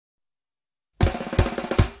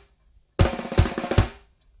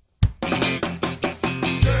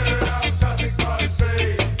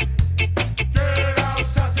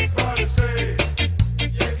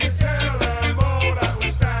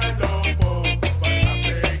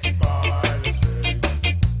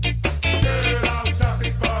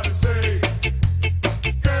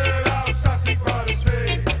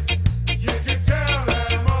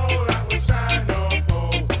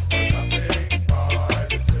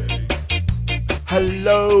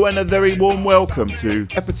Hello and a very warm welcome to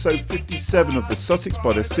episode 57 of the Sussex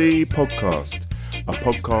by the Sea podcast, a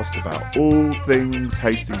podcast about all things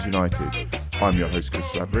Hastings United. I'm your host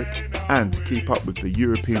Chris Laverick, and to keep up with the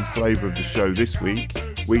European flavour of the show this week,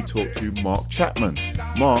 we talk to Mark Chapman.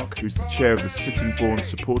 Mark, who's the chair of the Sittingbourne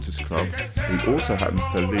Supporters Club, he also happens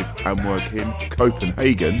to live and work in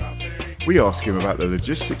Copenhagen. We ask him about the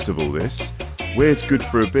logistics of all this, where's good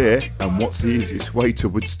for a beer, and what's the easiest way to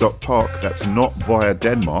Woodstock Park that's not via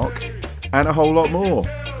Denmark, and a whole lot more.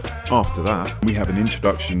 After that, we have an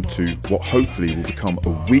introduction to what hopefully will become a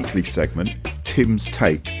weekly segment, Tim's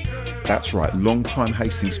Takes. That's right, long-time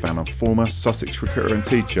Hastings fan and former Sussex cricketer and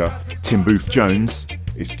teacher, Tim Booth-Jones,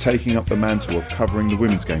 is taking up the mantle of covering the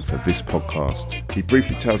women's game for this podcast. He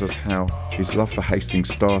briefly tells us how his love for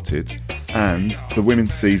Hastings started and the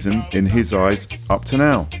women's season, in his eyes, up to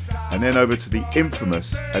now. And then over to the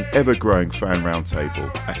infamous and ever-growing fan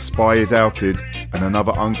roundtable. A spy is outed and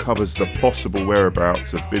another uncovers the possible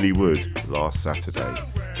whereabouts of Billy Wood last Saturday.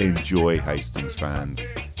 Enjoy, Hastings fans.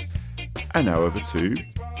 And now over to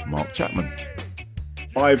Mark Chapman.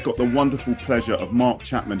 I've got the wonderful pleasure of Mark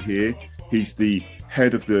Chapman here. He's the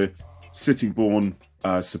head of the Sittingbourne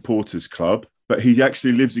Supporters Club, but he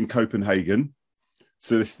actually lives in Copenhagen.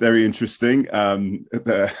 So it's very interesting. An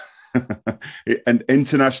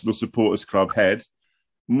international supporters club head.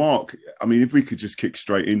 Mark, I mean, if we could just kick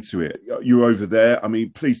straight into it. You're over there. I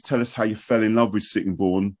mean, please tell us how you fell in love with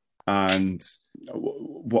Sittingbourne and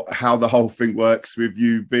how the whole thing works with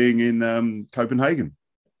you being in Copenhagen.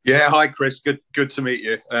 Yeah, hi Chris. Good to meet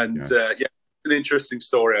you. And it's an interesting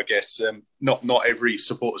story, I guess. Not every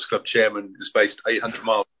supporters club chairman is based 800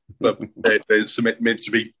 miles, but they're meant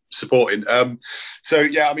to be supporting. I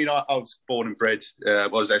was born and bred. I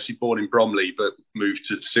was actually born in Bromley, but moved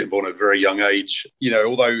to Sittingbourne at a very young age. You know,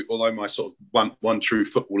 although my sort of one true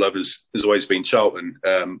football love has always been Charlton,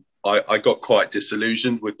 I got quite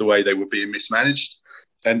disillusioned with the way they were being mismanaged.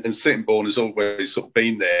 And Sittingbourne has always sort of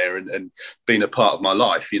been there and been a part of my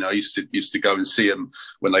life. You know, I used to go and see them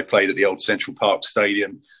when they played at the old Central Park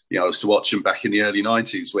Stadium. You know, I used to watch them back in the early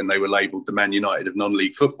 90s when they were labelled the Man United of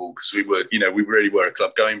non-league football, because we really were a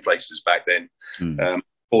club going places back then.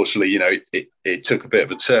 Fortunately, you know, it took a bit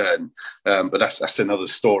of a turn, but that's another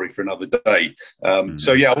story for another day. I've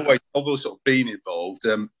always sort of been involved.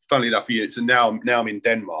 Funnily enough, so now I'm in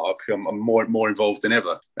Denmark. I'm more involved than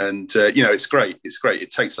ever, and it's great. It's great.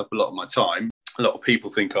 It takes up a lot of my time. A lot of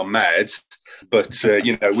people think I'm mad, but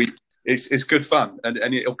it's good fun,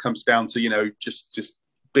 and it all comes down to just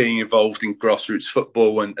being involved in grassroots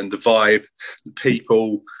football and the vibe, the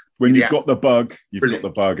people. When you've got the bug, you've got the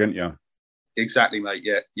bug, haven't you? Exactly, mate.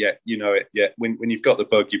 Yeah, you know it. Yeah, when you've got the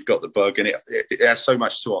bug, you've got the bug, and it has so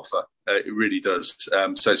much to offer. It really does.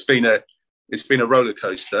 So it's been a roller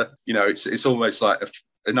coaster. You know, it's almost like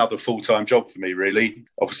another full-time job for me, really.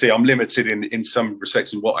 Obviously, I'm limited in some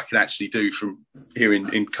respects in what I can actually do from here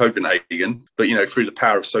in Copenhagen. But you know, through the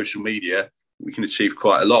power of social media, we can achieve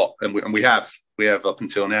quite a lot, and we have up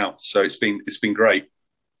until now. So it's been great.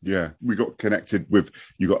 Yeah, we got connected with.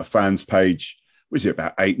 You got a fans page. Was it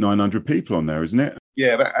about 800-900 people on there, isn't it?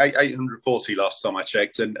 Yeah, about 840 last time I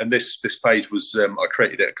checked. And this page was, I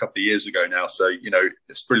created it a couple of years ago now. So, you know,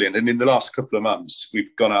 it's brilliant. And in the last couple of months,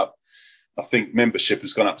 we've gone up, I think membership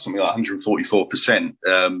has gone up something like 144%.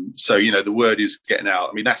 So, you know, the word is getting out.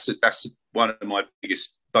 I mean, that's one of my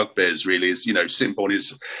biggest bugbears, really, is, you know, Sittingbourne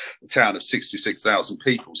is a town of 66,000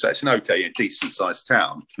 people. So it's an okay, decent sized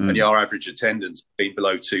town. And our average attendance being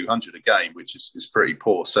below 200 a game, which is pretty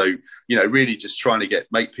poor. So, you know, really just trying to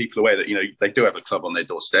make people aware that, you know, they do have a club on their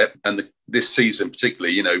doorstep. And this season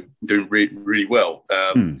particularly, you know, doing really well.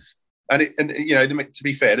 And you know, to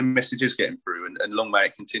be fair, the message is getting through, and long may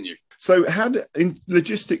it continue. So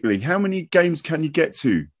logistically, how many games can you get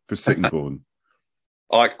to for Sittingbourne?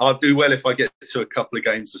 I'll do well if I get to a couple of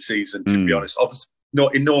games a season, to be honest. Obviously,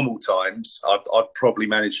 not in normal times. I'd probably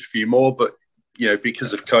manage a few more, but, you know,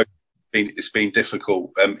 because of COVID, it's been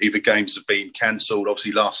difficult. Either games have been cancelled.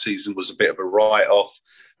 Obviously, last season was a bit of a write-off.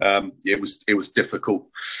 It was difficult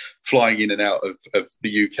flying in and out of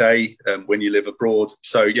the UK when you live abroad.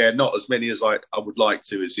 So, yeah, not as many as I would like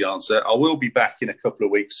to is the answer. I will be back in a couple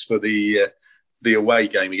of weeks for the away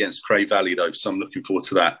game against Cray Valley, though, so I'm looking forward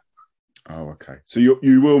to that. Oh, okay. So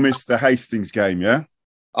you will miss the Hastings game, yeah?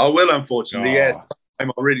 I will, unfortunately, yes. I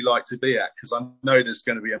really like to be at, because I know there's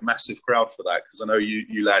going to be a massive crowd for that, because I know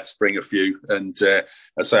you lads bring a few, and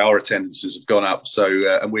I say our attendances have gone up. So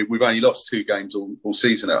and we've only lost 2 games all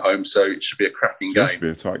season at home, so it should be a cracking game. It should be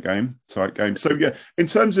a tight game. So yeah, in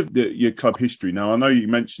terms of your club history, now I know you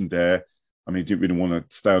mentioned there, I mean, you didn't really want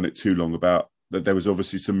to stay on it too long about that there was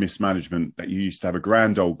obviously some mismanagement, that you used to have a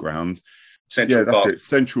grand old ground. Central Park.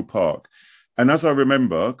 Central Park. And as I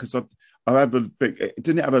remember, because I have it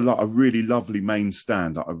didn't have a really lovely main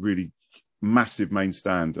stand, like a really massive main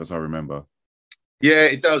stand, as I remember. Yeah,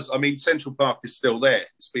 it does. I mean, Central Park is still there.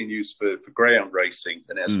 It's been used for greyhound racing,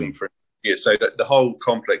 and it's been for years. So the whole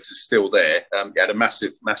complex is still there. It had a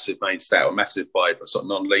massive main stand, or massive by sort of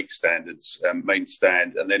non-league standards main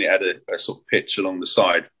stand, and then it had a sort of pitch along the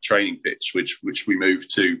side, training pitch, which we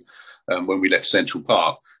moved to when we left Central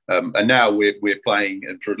Park. And now we're playing,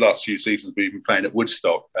 and for the last few seasons we've been playing at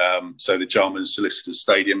Woodstock, so the Jarman Solicitors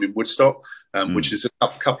Stadium in Woodstock, which is a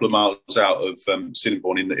couple of miles out of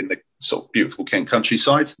Sittingbourne in the sort of beautiful Kent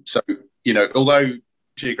countryside. So, you know, although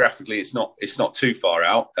geographically it's not too far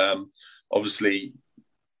out, obviously,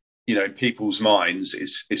 you know, in people's minds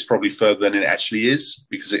it's probably further than it actually is,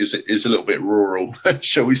 because it is a little bit rural,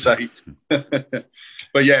 shall we say.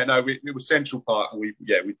 But yeah, no, it was Central Park, and we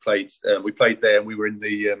played there, and we were in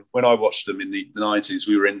the when I watched them in the 90s,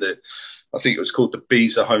 we were in the, I think it was called the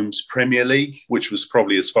Beezer Homes Premier League, which was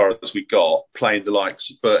probably as far as we got, playing the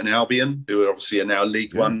likes of Burton Albion, who are obviously now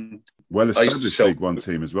League One. Well-established League One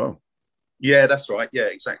team as well. Yeah, that's right. Yeah,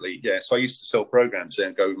 exactly. Yeah, so I used to sell programs there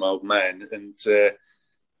and go with my old man, and it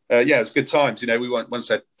was good times. You know, we once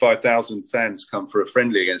had 5,000 fans come for a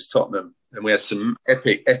friendly against Tottenham, and we had some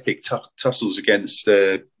epic tussles against,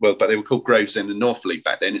 but they were called Gravesend and Northfleet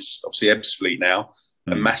back then. It's obviously Ebbsfleet now,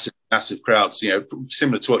 and massive crowds. You know,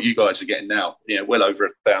 similar to what you guys are getting now. You know, well over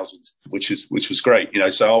 1,000, which was great. You know,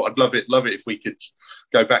 so I'd love it if we could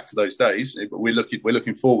go back to those days. But we're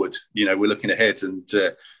looking forward. You know, we're looking ahead, and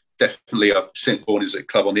definitely, Sittingbourne is a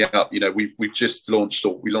club on the up. You know, we've just launched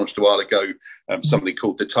a while ago something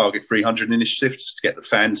called the Target 300 initiative, just to get the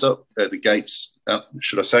fans up, the gates up,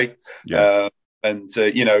 should I say? Yeah.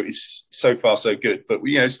 You know, it's so far so good, but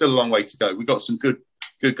you know, still a long way to go. We've got some good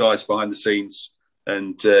guys behind the scenes,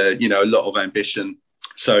 and you know, a lot of ambition.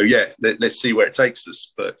 So yeah, let's see where it takes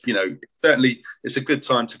us. But you know, certainly it's a good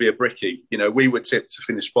time to be a brickie. You know, we were tipped to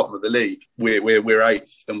finish bottom of the league. We're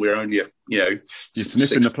eighth, and we're only you're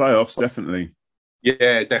sniffing the playoffs, definitely.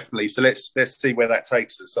 Yeah, definitely. So let's see where that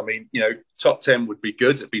takes us. I mean, you know, top 10 would be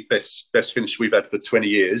good. It'd be best finish we've had for 20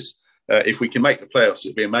 years. If we can make the playoffs,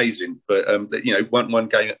 it'd be amazing. But you know, one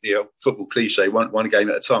game, football cliche, one game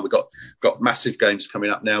at a time. We've got massive games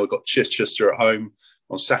coming up now. We've got Chichester at home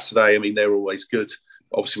on Saturday. I mean, they're always good.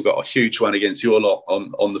 Obviously, we've got a huge one against your lot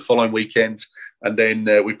on the following weekend, and then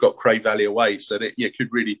we've got Cray Valley away. So that could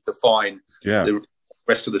really define the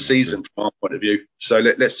rest of the season from our point of view. So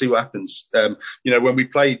let's see what happens. You know, when we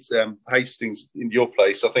played Hastings in your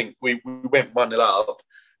place, I think we went 1-0 up,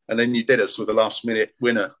 and then you did us with a last minute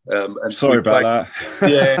winner. And sorry about that.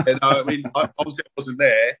 Yeah, no, I mean, obviously I wasn't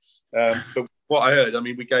there, but what I heard, I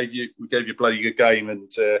mean, we gave you a bloody good game,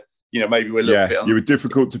 and you know, maybe we're a little bit. You were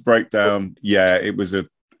difficult to break down. Yeah, it was a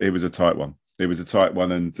tight one. It was a tight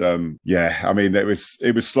one, and I mean, it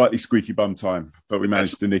was slightly squeaky bum time, but we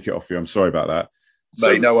managed to nick it off you. I'm sorry about that.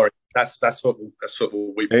 Mate, no worries. That's football. That's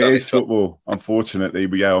football. It is football, unfortunately.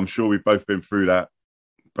 But yeah, I'm sure we've both been through that.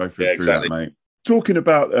 That, mate. Talking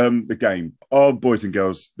about the game, our boys and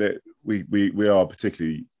girls, that we are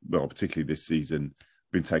particularly this season,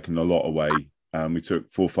 been taking a lot away. We took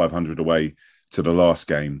 400-500 away to the last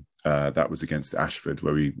game. That was against Ashford,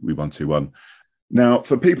 where we won 2-1. Now,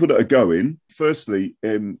 for people that are going, firstly,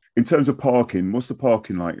 in terms of parking, what's the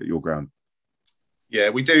parking like at your ground? Yeah,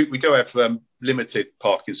 we do have limited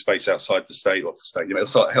parking space outside the stadium,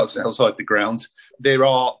 outside the ground. There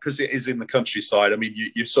are, because it is in the countryside. I mean,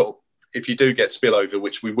 you sort of, if you do get spillover,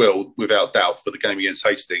 which we will, without doubt, for the game against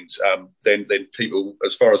Hastings, then people,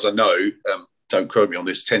 as far as I know, don't quote me on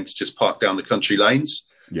this, tend to just park down the country lanes.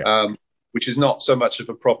 Yeah. Which is not so much of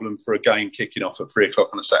a problem for a game kicking off at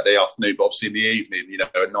 3:00 on a Saturday afternoon, but obviously in the evening, you know,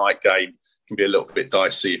 a night game can be a little bit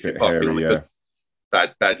dicey if you're parking on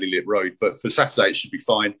a badly lit road. But for Saturday, it should be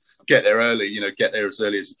fine. Get there early, you know, get there as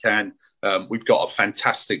early as you can. We've got a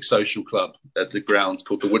fantastic social club at the ground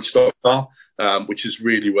called the Woodstock Bar, which is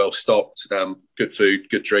really well stocked. Good food,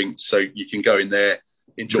 good drinks, so you can go in there,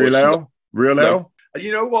 enjoy. Real ale.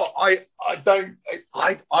 You know what? I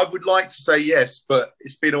would like to say yes, but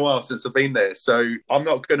it's been a while since I've been there, so I'm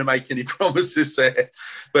not going to make any promises there.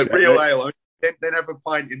 But real ale, then have a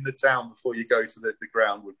pint in the town before you go to the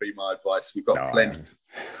ground would be my advice. We've got plenty.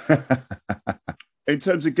 In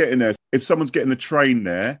terms of getting there, if someone's getting a train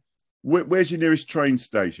there, where's your nearest train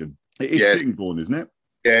station? It is Sittingbourne, isn't it?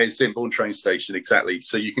 Yeah, it's Sittingbourne train station, exactly.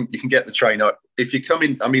 So you can get the train up. If you come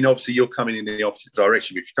in, I mean, obviously you're coming in the opposite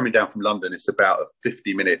direction. If you're coming down from London, it's about a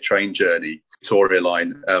 50-minute train journey, Victoria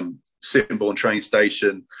line, Sittingbourne train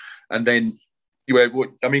station. And then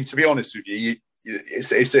I mean, to be honest with you,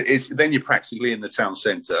 it's then you're practically in the town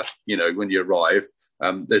centre. When you arrive,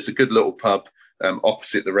 there's a good little pub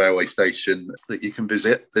opposite the railway station that you can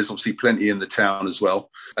visit. There's obviously plenty in the town as well,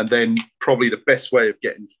 and then probably the best way of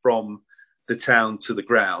getting from the town to the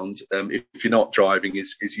ground, if you're not driving,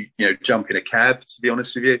 is you jump in a cab. To be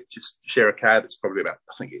honest with you, just share a cab. It's probably about,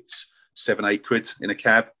 I think it's £7-8 in a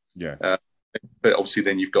cab. Yeah. But obviously,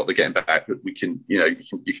 then you've got the getting back. But we can, you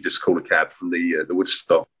can just call a cab from the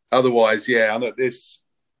Woodstock. Otherwise, I know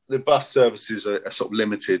the bus services are sort of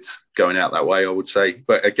limited going out that way, I would say.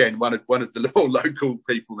 But again, one of the little local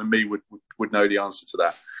people than me would know the answer to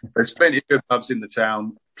that. There's plenty of good pubs in the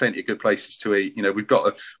town, plenty of good places to eat. We've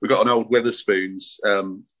got an old Wetherspoons,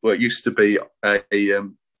 where it used to be a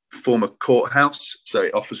former courthouse, so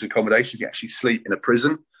it offers accommodation. You actually sleep in a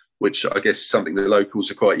prison, which I guess is something the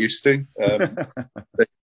locals are quite used to. They're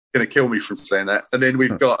going to kill me from saying that. And then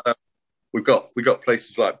we've got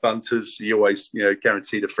places like Bunter's. You always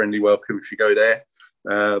guaranteed a friendly welcome if you go there.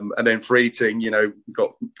 And then for eating, we've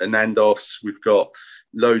got Nandos. We've got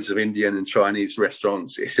loads of Indian and Chinese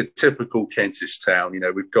restaurants. It's a typical Kentish town.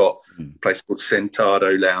 We've got a place called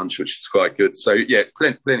Sentado Lounge, which is quite good. So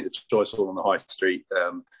plenty of choice all on the high street.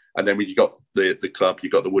 And then when you got the club,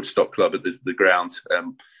 you've got the Woodstock Club at the ground,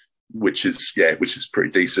 which is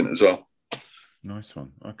pretty decent as well. Nice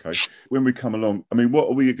one. Okay. When we come along, I mean, what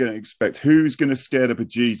are we going to expect? Who's going to scare the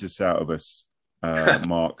bejesus out of us,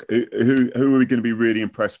 Mark? Who are we going to be really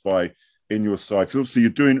impressed by in your side? Because obviously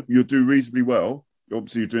you're doing reasonably well.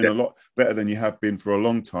 Obviously, you're doing a lot better than you have been for a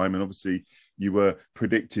long time, and obviously you were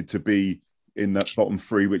predicted to be in that bottom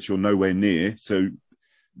three, which you're nowhere near. So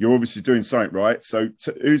you're obviously doing something right. So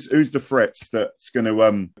who's the threats that's going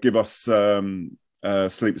to give us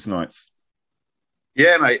sleepless nights?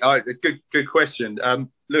 Yeah, mate. Good question.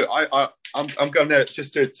 Look, I'm going to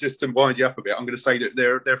just to wind you up a bit. I'm going to say that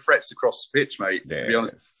there are threats across the pitch, mate. Yes. To be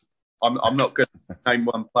honest, I'm not going to name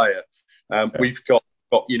one player. We've got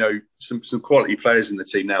some quality players in the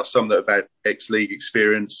team now. Some that have had ex-league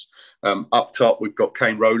experience. Up top, we've got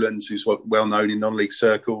Kane Rowlands, who's well known in non-league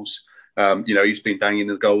circles. He's been banging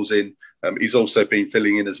the goals in. He's also been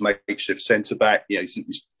filling in as makeshift centre back.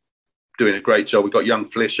 He's doing a great job. We've got young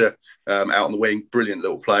Flisher out on the wing, brilliant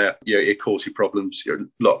little player. It caused you problems. A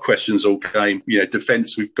lot of questions all game.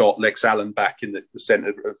 Defence, we've got Lex Allen back in the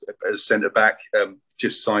centre as centre back.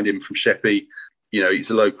 Just signed him from Sheppey. He's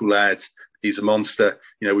a local lad. He's a monster.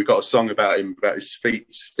 We've got a song about him, about his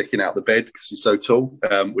feet sticking out the bed because he's so tall,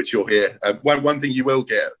 which you'll hear. One thing you will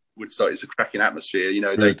get Woodstock is a cracking atmosphere.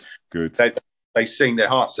 Good. They sing their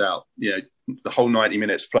hearts out. The whole 90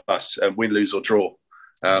 minutes plus, win, lose or draw.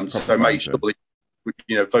 So make sure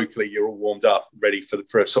that, vocally you're all warmed up, ready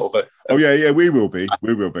for a sort of a. Oh yeah, we will be.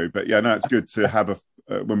 But it's good to have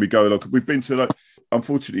when we go along. We've been to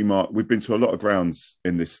unfortunately, Mark, we've been to a lot of grounds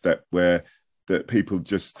in this step where that people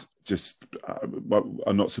just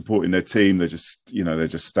are not supporting their team. They're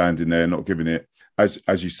just standing there, not giving it.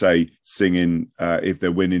 As you say, singing if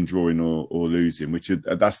they're winning, drawing, or losing,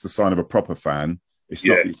 that's the sign of a proper fan. It's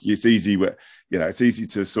not. It's easy. It's easy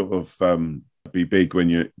to sort of be big when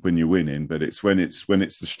you're winning, but it's when it's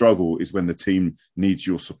the struggle is when the team needs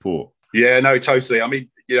your support. Yeah, no, totally. I mean,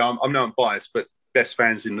 I'm not biased, but best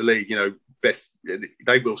fans in the league,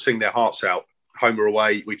 they will sing their hearts out. Home or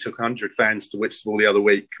away, we took 100 fans to Whitstable the other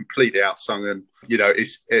week, completely outsung them.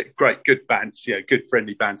 It's great, good banter, good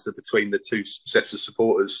friendly banter between the two sets of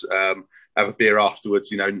supporters. Have a beer afterwards,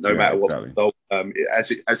 no matter exactly what,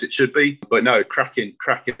 as it should be. But no, cracking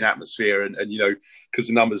atmosphere, and because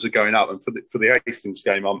the numbers are going up. And for the Hastings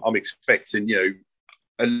game, I'm expecting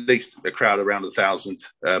at least a crowd around 1,000,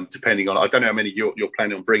 depending on. I don't know how many you're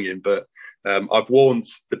planning on bringing, but. I've warned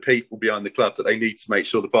the people behind the club that they need to make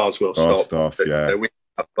sure the bar's well stocked. Staff, we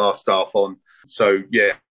have bar staff on. So,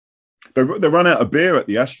 yeah. They run out of beer at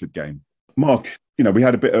the Ashford game. Mark, we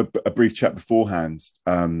had a brief chat beforehand.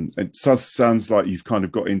 It sounds like you've kind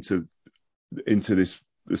of got into this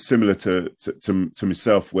similar to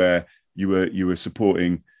myself, where you were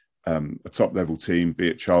supporting a top level team, be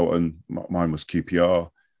it Charlton. Mine was QPR.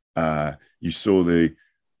 You saw the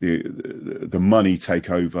money take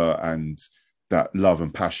over, and that love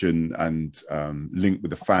and passion and link with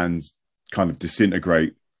the fans kind of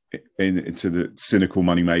disintegrate into the cynical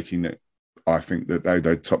money making that I think that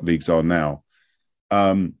the top leagues are now.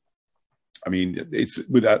 I mean,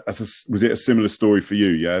 was it a similar story for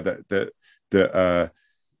you? Yeah,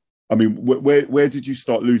 I mean, where did you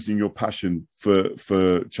start losing your passion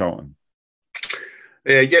for Charlton?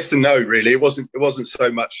 Yeah, yes and no, really. It wasn't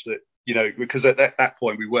so much that because at that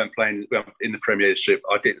point we weren't playing in the Premiership.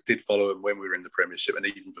 I did follow them when we were in the Premiership, and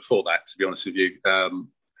even before that, to be honest with you.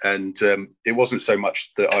 It wasn't so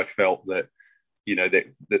much that I felt that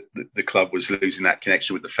that the club was losing that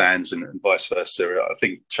connection with the fans and vice versa. I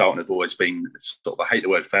think Charlton have always been sort of, I hate the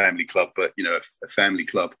word family club, but a family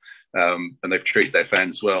club, and they've treated their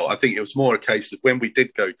fans well. I think it was more a case of when we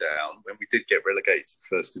did go down, when we did get relegated to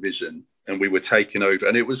the First Division, and we were taken over,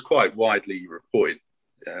 and it was quite widely reported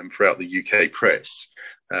throughout the UK press.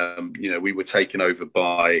 We were taken over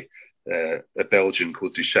by a Belgian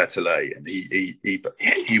called Du Châtelet, and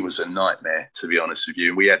he was a nightmare, to be honest with you.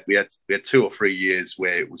 And we had 2 or 3 years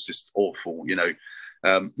where it was just awful.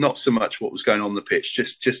 Not so much what was going on the pitch,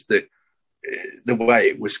 just the way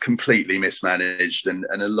it was completely mismanaged, and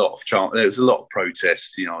a lot of there was a lot of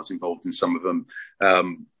protests. I was involved in some of them.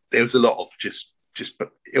 There was a lot of just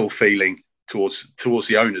ill feeling towards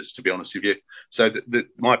the owners, to be honest with you. So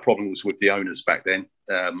my problem was with the owners back then.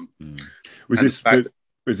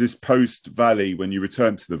 Was this post Valley when you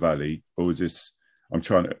returned to the Valley, or was this? I'm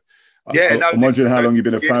wondering how long you've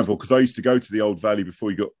been a fan for, because I used to go to the old Valley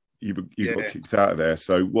before you got kicked out of there.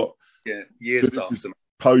 So what? Yeah, years after.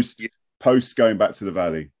 Post going back to the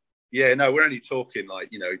Valley. Yeah, no, we're only talking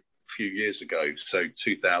a few years ago. So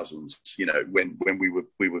 2000s. When we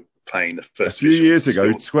were playing the first. A few years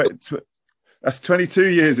ago. That's 22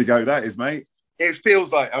 years ago. That is, mate. It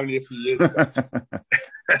feels like only a few years ago.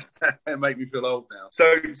 It make me feel old now.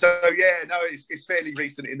 So yeah, no, it's fairly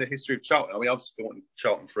recent in the history of Charlton. I mean, I've supported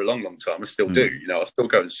Charlton for a long, long time. I still do. I still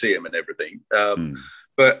go and see them and everything.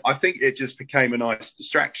 But I think it just became a nice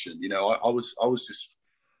distraction. I was just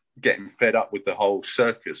getting fed up with the whole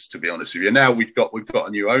circus, to be honest with you. Now we've got a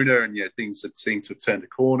new owner, and things seem to have turned a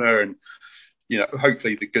corner, and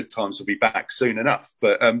hopefully the good times will be back soon enough.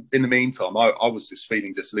 But in the meantime, I was just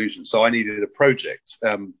feeling disillusioned. So I needed a project.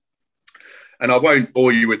 And I won't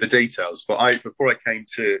bore you with the details, but before I came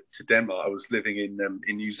to Denmark, I was living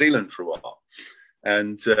in New Zealand for a while.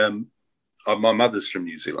 And my mother's from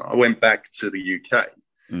New Zealand. I went back to the UK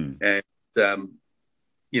and,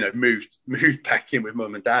 moved back in with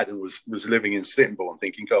mum and dad, and was living in Sittingbourne,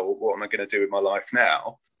 thinking, well, what am I going to do with my life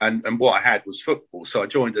now? And what I had was football. So I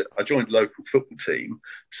joined a local football team,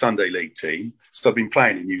 Sunday League team. So I've been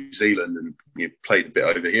playing in New Zealand and played a bit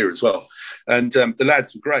over here as well. And the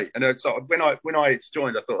lads were great. And so when I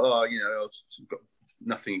joined, I thought, I've got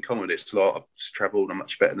nothing in common with this lot. I've travelled, I'm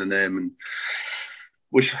much better than them.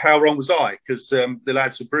 And how wrong was I? Because the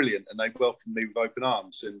lads were brilliant and they welcomed me with open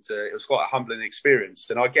arms. And it was quite a humbling experience.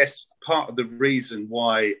 And I guess part of the reason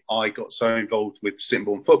why I got so involved with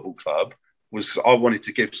Sittingbourne Football Club was I wanted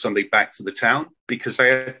to give something back to the town, because they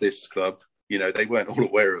had this club, they weren't all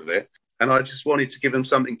aware of it. And I just wanted to give them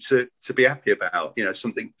something to be happy about,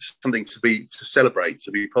 something to celebrate,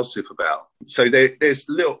 to be positive about. So there's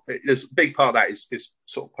a big part of that is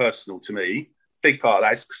sort of personal to me. Big part of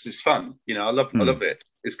that is because it's fun. I love it.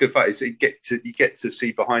 It's good fun. You get to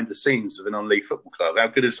see behind the scenes of an on-league football club. How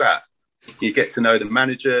good is that? You get to know the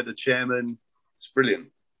manager, the chairman. It's brilliant.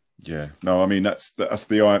 Yeah, no, I mean that's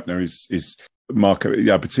the eye opener is Mark.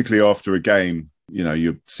 Yeah, particularly after a game,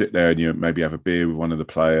 you sit there and you maybe have a beer with one of the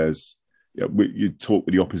players. You talk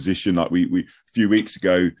with the opposition. Like we a few weeks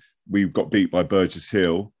ago, we got beat by Burgess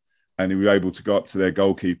Hill, and we were able to go up to their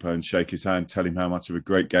goalkeeper and shake his hand, tell him how much of a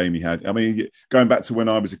great game he had. I mean, going back to when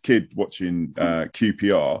I was a kid watching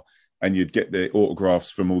QPR, and you'd get the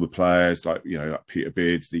autographs from all the players, like Peter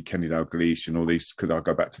Beardsley, Kenny Dalglish, and all these. Because I'll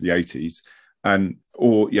go back to the 80s. And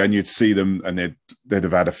you'd see them, and they'd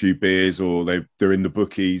have had a few beers, or they're in the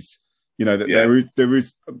bookies. There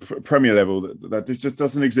is a Premier level that just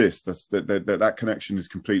doesn't exist. That connection is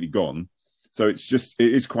completely gone. So it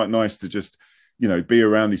is quite nice to just be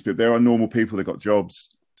around these people. There are normal people. They've got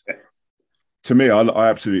jobs. To me, I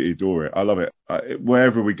absolutely adore it. I love it.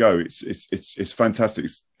 Wherever we go, it's fantastic.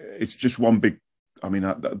 It's just one big. I mean,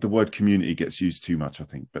 the word community gets used too much, I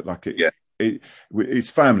think, but it's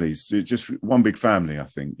families. It's just one big family, I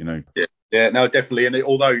think. Yeah, no, definitely. And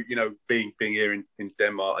although being here in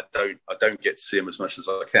Denmark, I don't get to see them as much as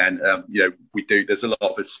I can. We do. There's a lot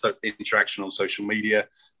of interaction on social media.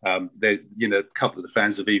 A couple of the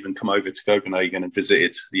fans have even come over to Copenhagen and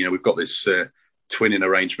visited. We've got this twinning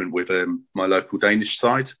arrangement with my local Danish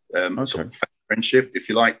side, sort of friendship, if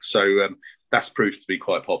you like. So that's proved to be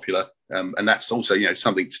quite popular, and that's also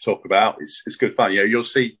something to talk about. It's good fun. You'll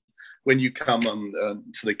see when you come on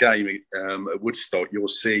to the game at Woodstock, you'll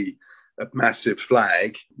see a massive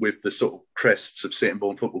flag with the sort of crests of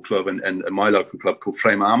Sittingbourne Football Club and my local club called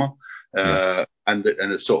Flame Armour, and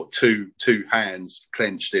a sort of two hands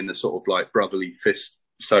clenched in a sort of like brotherly fist.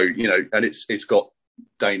 So and it's got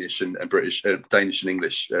Danish and British, Danish and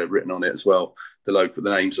English written on it as well. The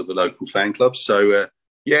names of the local fan clubs. So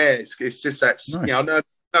it's just that. Nice. I know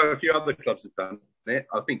a few other clubs have done it.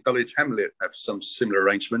 I think Dulwich Hamlet have some similar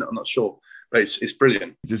arrangement. I'm not sure, but it's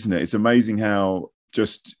brilliant, isn't it? It's amazing how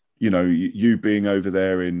just you being over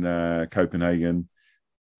there in Copenhagen,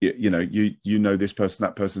 you know this person,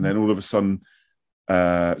 that person, then all of a sudden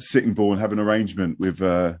Sitting Bull and have an arrangement with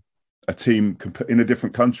a team in a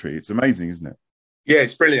different country. It's amazing, isn't it? Yeah,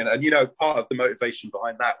 it's brilliant. And, part of the motivation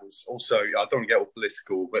behind that was also, I don't want to get all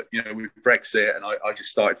political, but, with Brexit, and I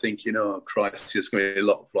just started thinking, oh, Christ, there's going to be a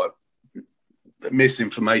lot of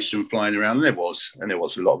misinformation flying around. And there was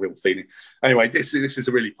a lot of ill feeling. Anyway, this is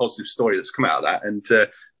a really positive story that's come out of that. And,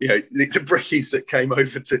 the Brickies that came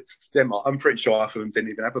over to Denmark, I'm pretty sure half of them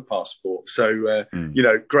didn't even have a passport. So,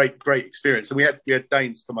 great experience. And we had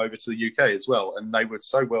Danes come over to the UK as well. And they were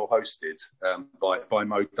so well hosted by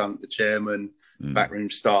Mo Dunk, the chairman, backroom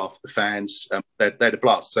staff, the fans. They're a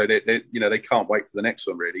blast. So they can't wait for the next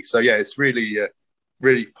one, really. So yeah, it's really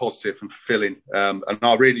really positive and fulfilling. And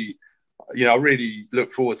I really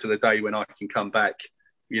look forward to the day when I can come back,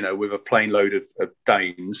 with a plane load of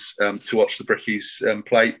Danes to watch the Brickies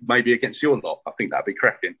play, maybe against your lot. I think that'd be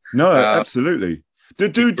cracking. No, absolutely.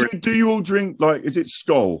 Do you all drink, is it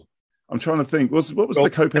Skål? I'm trying to think. What was the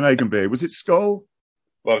Copenhagen beer? Was it Skål?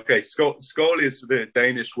 Well, okay, Skål is the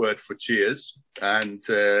Danish word for cheers. And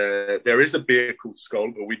there is a beer called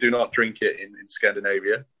Skål, but we do not drink it in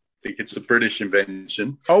Scandinavia. I think it's a British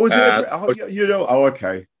invention. Oh, is it?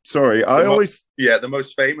 Okay. Sorry, the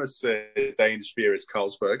most famous Danish beer is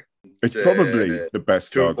Carlsberg. It's probably the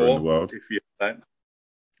best lager in the world. If you have that.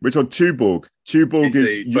 Which one? Tuborg. Tuborg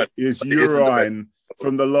is urine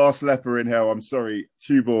from the last leper in hell. I'm sorry,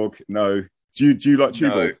 Tuborg. No. Do you like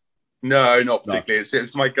Tuborg? No, not particularly. No.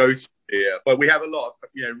 It's my go-to beer. But we have a lot of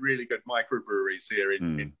really good microbreweries here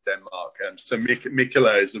in Denmark. So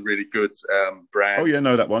Mikkeller is a really good brand. Oh yeah,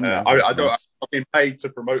 know that one. Yeah. I've been paid to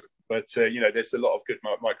promote it, but there's a lot of good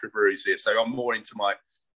microbreweries here. So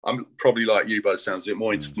I'm probably like you, by the sounds of it,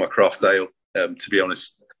 more into my craft ale. To be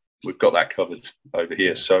honest, we've got that covered over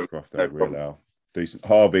here. So craft ale, real ale, decent.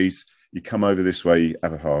 Harvey's. You come over this way, you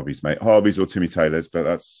have a Harvey's, mate. Harvey's or Timmy Taylor's, but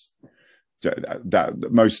that's. That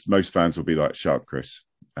most fans will be like, shut up, Chris.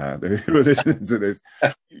 You're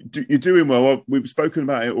doing well. We've spoken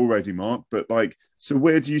about it already, Mark, but so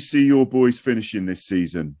where do you see your boys finishing this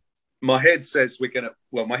season? My head says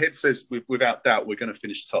without doubt we're going to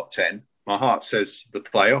finish top 10. My heart says the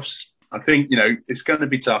playoffs. I think it's going to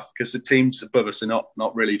be tough because the teams above us are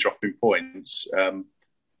not really dropping points on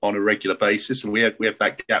a regular basis, and we have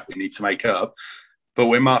that gap we need to make up. But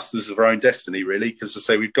we're masters of our own destiny, really, because I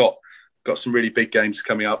say we've got some really big games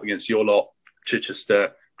coming up against your lot,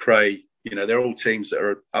 Chichester, Cray. They're all teams that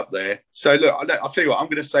are up there. So look, I'll tell you what, I'm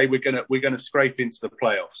going to say we're going to scrape into the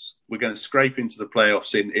playoffs. We're going to scrape into the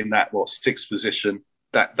playoffs in that sixth position.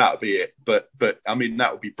 That'll be it. But I mean,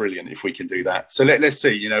 that would be brilliant if we can do that. So let's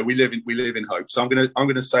see. We live in hope. So I'm going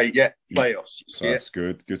to say playoffs. That's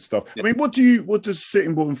good stuff. Yeah. I mean, what does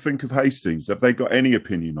Sitting Bull think of Hastings? Have they got any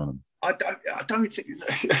opinion on them? I don't think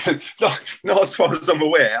not as far as I'm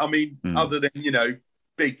aware. I mean, other than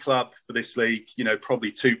big club for this league,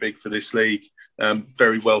 probably too big for this league.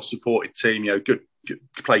 Very well supported team, good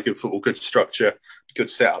play good football, good structure, good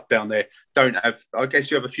setup down there. I guess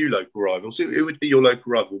you have a few local rivals. Who would be your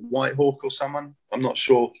local rival? White Hawk or someone? I'm not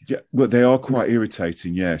sure. Yeah, well, they are quite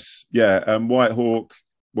irritating. Yes, yeah. White Hawk.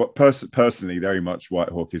 Personally, very much White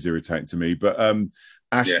Hawk is irritating to me, but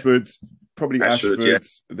Ashford. Yeah. Probably Ashford. Yeah.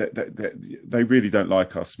 They really don't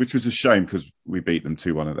like us, which was a shame because we beat them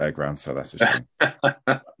 2-1 at their ground, so that's a shame.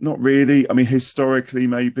 Not really. I mean, historically,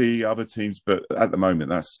 maybe other teams, but at the moment,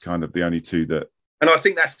 that's kind of the only two that. And I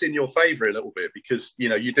think that's in your favour a little bit because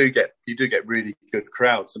you do get really good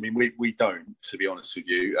crowds. I mean, we don't, to be honest with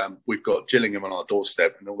you. We've got Gillingham on our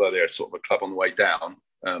doorstep, and although they're sort of a club on the way down,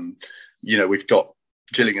 we've got.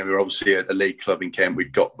 Gillingham are obviously a league club in Kent.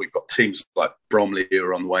 We've got teams like Bromley who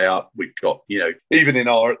are on the way up. We've got even in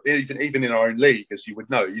our own league, as you would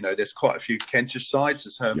know, there's quite a few Kentish sides.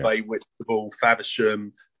 There's Herne Bay, Whitstable,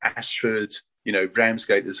 Faversham, Ashford,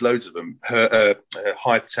 Ramsgate. There's loads of them.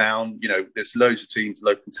 Hythe Town. There's loads of teams,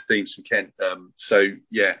 local teams from Kent.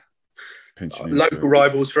 Local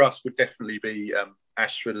rivals for us would definitely be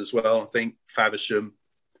Ashford as well. I think Faversham.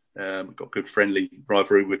 We've got good friendly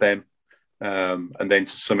rivalry with them. And then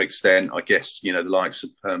to some extent, I guess, the likes of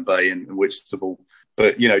Herne Bay and Whitstable.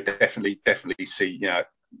 But, definitely see,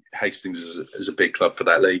 Hastings as a big club for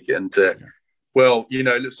that league. And, it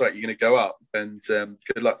looks like you're going to go up. And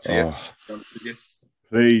good luck to you.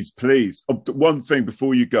 Please. One thing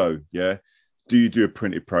before you go, yeah? do you do a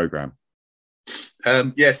printed program?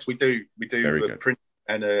 Yes, we do. We do Very a good. print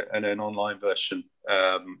and an online version.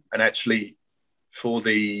 And actually, for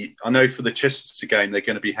the Chichester game, they're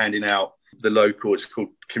going to be handing out the local. It's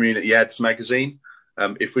called Community Ads magazine.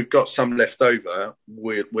 If we've got some left over,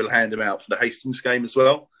 we'll hand them out for the Hastings game as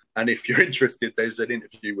well. And if you're interested, there's an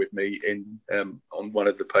interview with me on one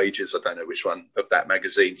of the pages. I don't know which one of that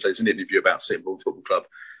magazine. So it's an interview about Sittingbourne Football Club.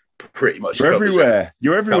 Pretty much. You're everywhere.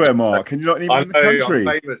 You're everywhere, Mark. And you're not even in the country.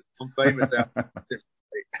 I'm famous out.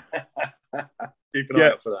 Keep an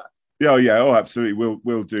eye out for that. Yeah. Oh, absolutely.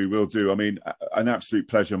 We'll do. I mean, an absolute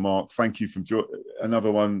pleasure, Mark. Thank you for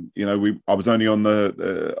another one. You know, I was only on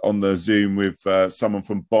the Zoom with someone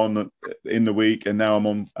from Bonn in the week, and now I'm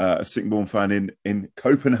on a Sittingbourne fan in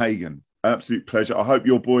Copenhagen. Absolute pleasure. I hope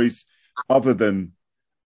your boys, other than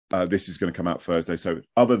this is going to come out Thursday, so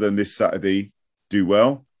other than this Saturday, do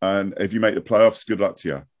well. And if you make the playoffs, good luck to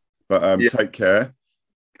you. But take care.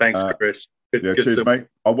 Thanks, Chris. Good cheers, mate.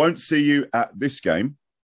 I won't see you at this game,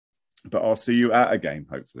 but I'll see you at a game,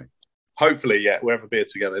 hopefully. Hopefully, yeah. We'll have a beer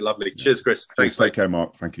together. Lovely. Yeah. Cheers, Chris. Thanks, take care,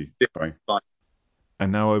 Mark. Thank you. Yeah. Bye. Bye.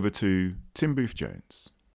 And now over to Tim Booth-Jones.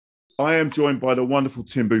 I am joined by the wonderful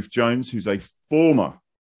Tim Booth-Jones, who's a former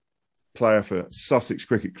player for Sussex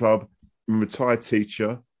Cricket Club and retired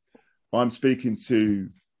teacher. I'm speaking to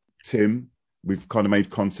Tim. We've kind of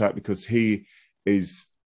made contact because he is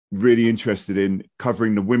really interested in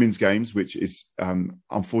covering the women's games, which is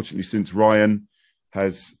unfortunately, since Ryan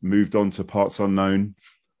has moved on to parts unknown,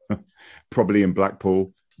 probably in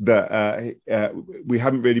Blackpool, that we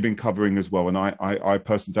haven't really been covering as well. And I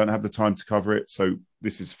personally don't have the time to cover it. So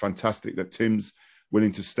this is fantastic that Tim's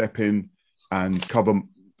willing to step in and cover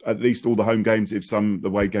at least all the home games, if some the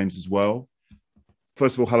away games as well.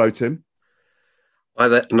 First of all, hello, Tim. Hi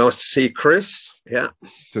there. Nice to see you, Chris. Yeah.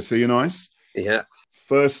 To see you, nice. Yeah.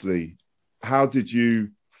 Firstly, how did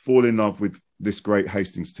you fall in love with this great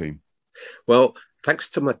Hastings team? Well, thanks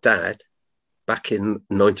to my dad, back in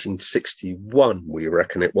 1961, we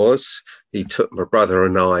reckon it was, he took my brother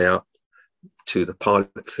and I up to the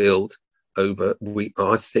pilot field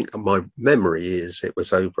I think my memory is it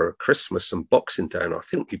was over Christmas and Boxing Day, and I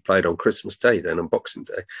think we played on Christmas Day then and Boxing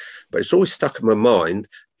Day. But it's always stuck in my mind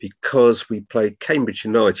because we played Cambridge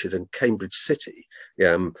United and Cambridge City.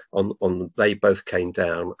 They both came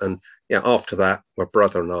down, and after that, my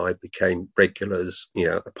brother and I became regulars.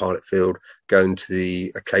 At the pilot field, going to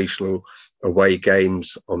the occasional away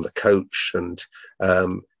games on the coach, and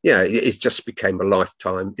it just became a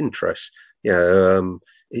lifetime interest.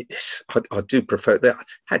 I do prefer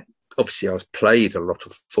that. Obviously, I was played a lot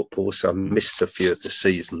of football, so I missed a few of the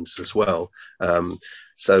seasons as well.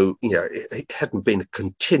 It hadn't been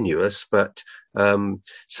continuous, but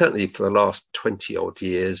certainly for the last 20 odd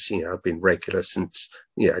years, I've been regular since,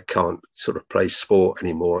 I can't sort of play sport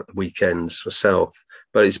anymore at the weekends myself.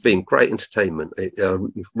 But it's been great entertainment.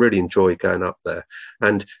 Really enjoy going up there.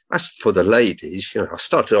 And as for the ladies, I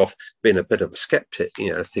started off being a bit of a skeptic,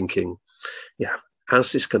 thinking,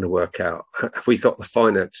 how's this going to work out? Have we got the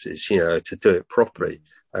finances, to do it properly?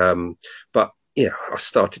 But I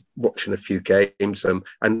started watching a few games,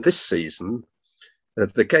 and this season,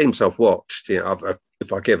 the games I've watched,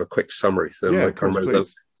 if I give a quick summary to them,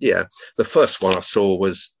 the first one I saw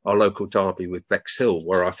was our local derby with Bexhill,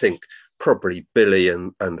 where I think probably Billy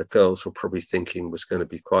and the girls were probably thinking was going to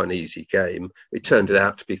be quite an easy game. It turned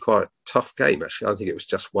out to be quite a tough game, actually. I think it was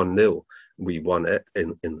just 1-0. We won it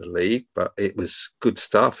in the league, but it was good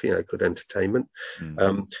stuff, good entertainment.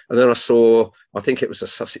 And then I think it was a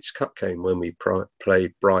Sussex Cup game when we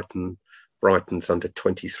played Brighton's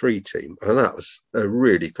under-23 team, and that was a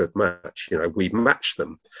really good match. We matched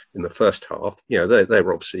them in the first half. They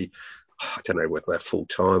were obviously, I don't know whether they're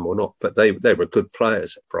full-time or not, but they were good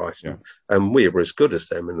players at Brighton. Yeah. And we were as good as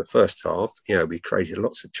them in the first half. We created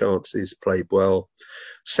lots of chances, played well.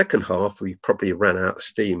 Second half, we probably ran out of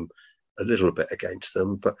steam a little bit against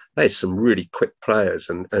them, but they had some really quick players,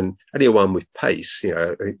 and anyone with pace,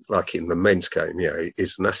 like in the men's game,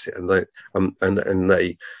 is an asset. And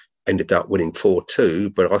they ended up winning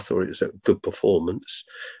 4-2, but I thought it was a good performance.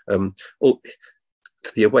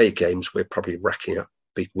 The away games, we're probably racking up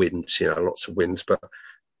big wins, lots of wins. But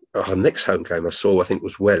our next home game I think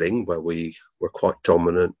was Welling, where we were quite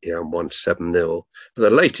dominant, and won 7-0. But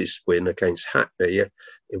the latest win against Hackney,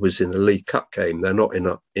 it was in the League Cup game. They're not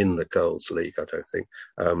in the Girls' League, I don't think.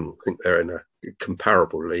 I think they're in a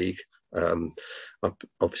comparable league,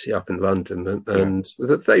 obviously up in London, and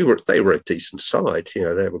they were a decent side.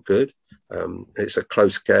 They were good. It's a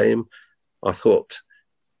close game. I thought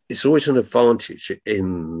it's always an advantage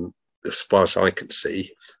in as far as I can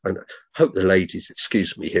see, and I hope the ladies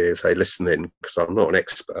excuse me here if they listen in because I'm not an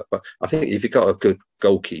expert, but I think if you've got a good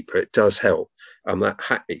goalkeeper, it does help. And that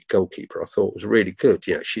Hackney goalkeeper, I thought, was really good.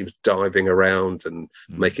 She was diving around and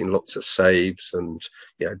making lots of saves and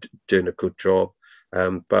doing a good job.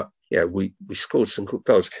 But we scored some good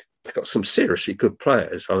goals. We've got some seriously good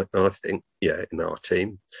players, I think, in our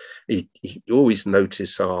team. You always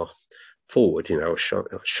notice our forward,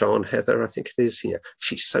 Sian Heather, I think it is.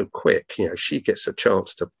 She's so quick. She gets a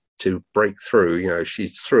chance to break through.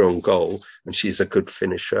 She's through on goal and she's a good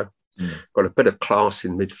finisher. Got a bit of class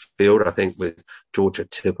in midfield, I think, with Georgia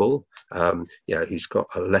Tibble, who's got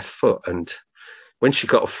a left foot. And when she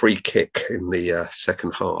got a free kick in the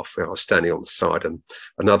second half, I was standing on the side and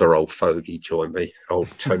another old fogey joined me, old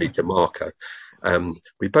Tony DeMarco.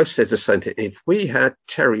 We both said the same thing. If we had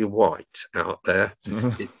Terry White out there,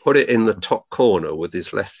 he'd put it in the top corner with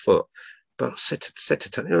his left foot. But I said to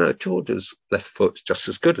Tony, Georgia's left foot's just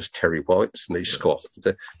as good as Terry White's, and he scoffed.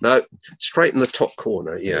 No, straight in the top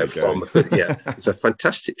corner. It's a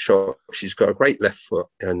fantastic shot. She's got a great left foot,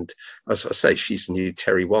 and as I say, she's the new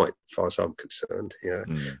Terry White, as far as I'm concerned.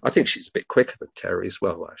 I think she's a bit quicker than Terry as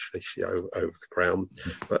well. Actually, she's over the ground,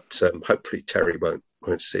 but hopefully Terry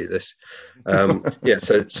won't see this.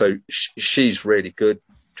 So she's really good.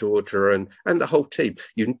 Georgia and the whole team.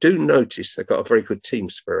 You do notice they've got a very good team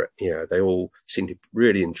spirit. They all seem to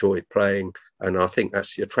really enjoy playing, and I think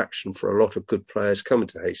that's the attraction for a lot of good players coming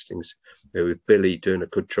to Hastings. With Billy doing a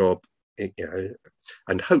good job,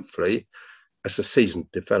 and hopefully, as the season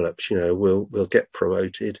develops, we'll get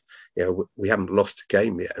promoted. We haven't lost a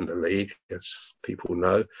game yet in the league, as people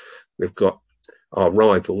know. We've got our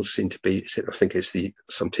rivals seem to be, I think it's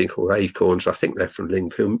something called Acorns. I think they're from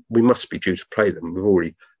Lingfield. We must be due to play them. We've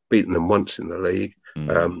already beaten them once in the league.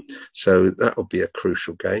 So that will be a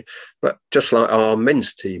crucial game. But just like our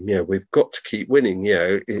men's team, we've got to keep winning,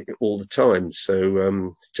 all the time.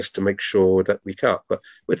 So just to make sure that we cut. But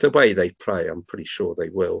with the way they play, I'm pretty sure they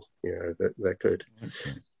will. They're good.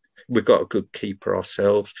 We've got a good keeper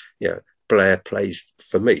ourselves. Blair plays,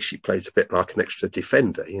 for me, she plays a bit like an extra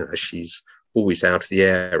defender. She's always out of the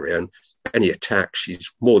area, and any attack,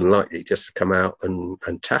 she's more than likely just to come out and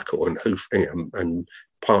tackle and hoof and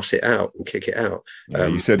pass it out and kick it out.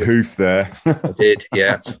 You said hoof there. I did,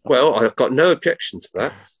 yeah. Well, I've got no objection to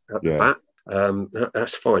that at the back.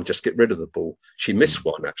 That's fine. Just get rid of the ball. She missed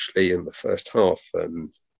one actually in the first half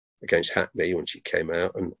against Hackney when she came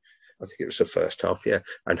out, and I think it was the first half,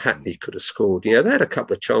 and Hackney could have scored. They had a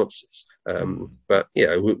couple of chances, but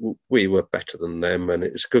we were better than them, and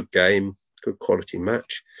it was a good game. Good quality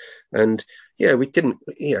match, and we didn't.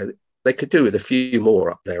 They could do with a few more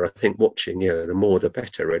up there. I think watching, the more the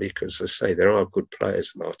better, really, because as I say, there are good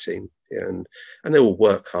players in our team, and they all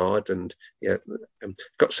work hard, and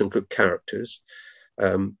got some good characters.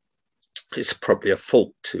 It's probably a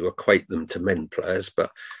fault to equate them to men players, but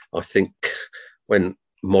I think when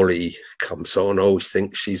Molly comes on, I always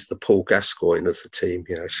think she's the Paul Gascoigne of the team.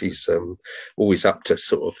 She's always up to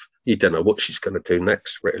sort of, you don't know what she's going to do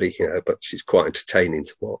next, really, but she's quite entertaining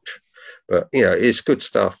to watch. But, it's good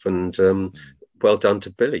stuff, and well done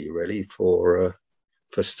to Billy, really, for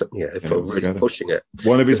really pushing it.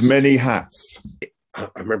 One of his many hats. I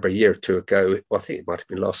remember a year or two ago, I think it might have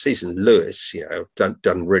been last season, Lewis,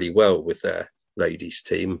 done really well with their ladies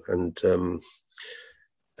team, and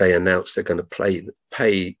they announced they're going to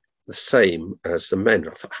pay the same as the men.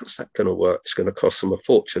 I thought, how's that going to work? It's going to cost them a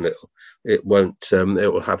fortune. It won't. It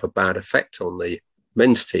will have a bad effect on the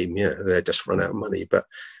men's team. They just run out of money. But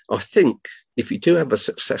I think if you do have a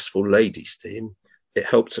successful ladies team, it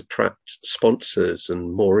helps attract sponsors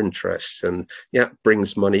and more interest, and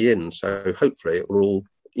brings money in. So hopefully it will all,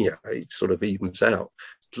 it sort of evens out.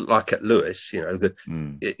 Like at Lewis,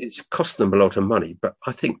 it's cost them a lot of money, but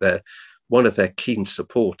I think they're one of their keen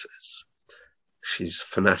supporters. She's a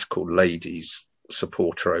fanatical ladies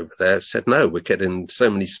supporter over there, said, no, we're getting so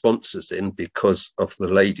many sponsors in because of the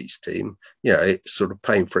ladies team. It's sort of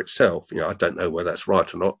paying for itself. I don't know whether that's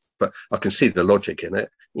right or not, but I can see the logic in it.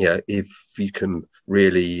 If you can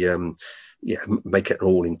really make it an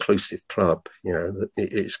all-inclusive club,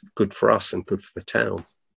 it's good for us and good for the town.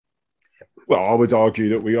 Well, I would argue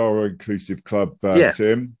that we are an inclusive club,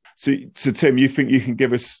 Tim. So Tim, you think you can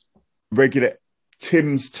give us regular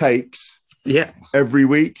Tim's takes every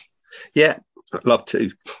week? I'd love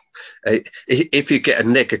to. If you get a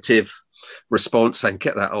negative response saying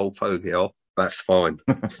get that old fogey off, that's fine.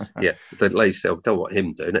 The ladies don't want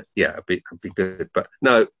him doing it. It'd be good. But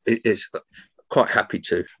no, it's quite happy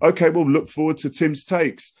to. Okay, well, look forward to Tim's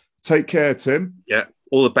takes. Take care, Tim.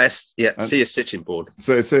 All the best. See you, Sitching Board.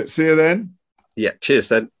 So see you then. Cheers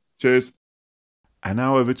then. Cheers. And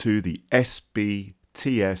now over to the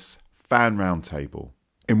SBTS Fan Roundtable.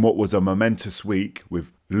 In what was a momentous week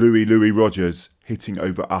with Louis Rogers hitting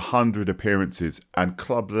over 100 appearances and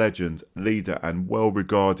club legend, leader and well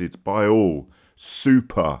regarded by all,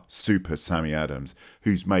 super Sammy Adams,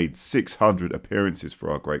 who's made 600 appearances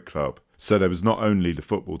for our great club. So there was not only the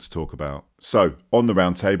football to talk about. So on the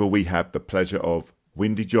round table we had the pleasure of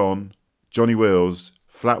Windy John, Johnny Wills,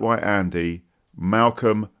 Flat White Andy,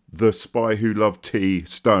 Malcolm, the Spy Who Loved Tea,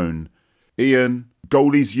 Stone, Ian,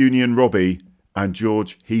 Goalies Union Robbie, and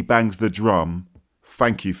George, he bangs the drum.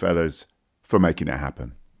 Thank you, fellas, for making it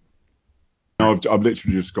happen. I've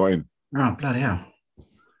literally just got in. Oh, bloody hell.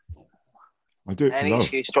 I do it for Any love.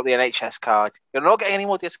 excuse to drop the NHS card. You're not getting any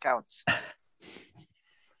more discounts.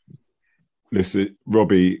 Listen,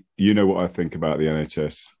 Robbie, you know what I think about the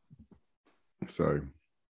NHS. So...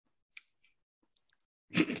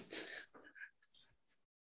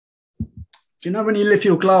 Do you know when you lift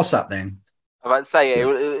your glass up then? I was about to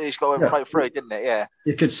say, it's got to right through, didn't it? Yeah.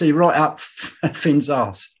 You could see right up Finn's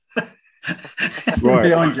arse. Right.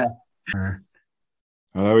 Behind you.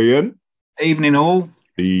 Hello, Ian. Evening all.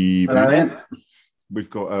 Hello, Ian.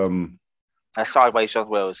 We've got... Sideways John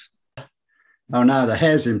Wills. Oh, no, the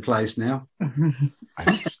hair's in place now. All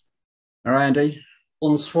right, Andy.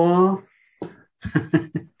 Bonsoir.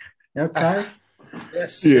 Okay.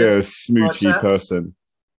 Yes. Smoochy person.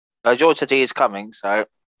 George said he is coming, so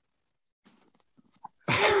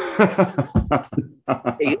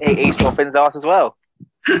he saw Finn's arse as well.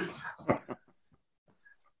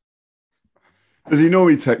 Does he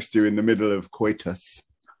normally text you in the middle of coitus?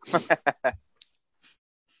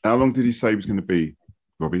 How long did he say he was going to be,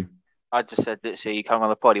 Robbie? I just said that, so you coming on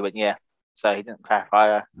the pod? He went, yeah. So he didn't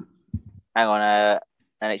clarify. Hang on,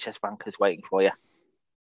 NHS bankers waiting for you.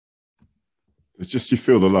 It's just you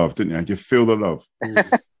feel the love, didn't you? You feel the love.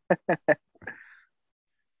 Are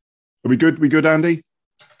we good? We good, Andy?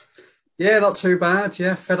 Yeah, not too bad.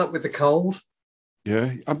 Yeah, fed up with the cold.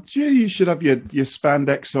 Yeah. You should have your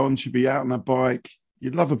spandex on, should be out on a bike.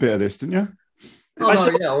 You'd love a bit of this, didn't you? Oh,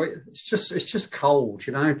 no, yeah, it's just cold,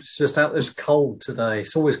 you know. It's just out there's cold today.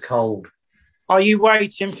 It's always cold. Are you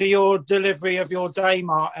waiting for your delivery of your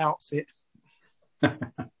Daymart outfit?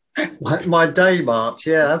 My day march,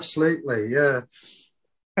 yeah, absolutely, yeah.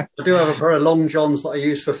 I do have a pair of long johns that I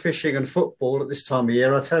use for fishing and football at this time of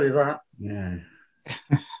year, I tell you that. Yeah.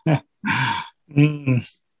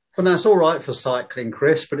 But that's all right for cycling,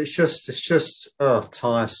 Chris, but it's just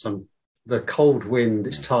tiresome. The cold wind,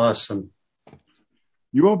 it's tiresome.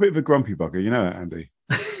 You are a bit of a grumpy bugger, you know that, Andy.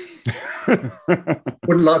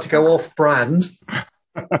 Wouldn't like to go off brand.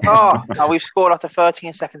 We've scored after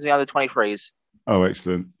 13 seconds in the under 23s. Oh,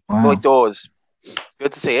 excellent. Wow. Lloyd Dawes. It's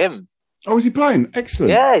good to see him. Oh, is he playing?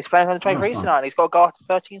 Excellent. Yeah, he's playing under 23s tonight and he's got to go after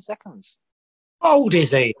 13 seconds. How old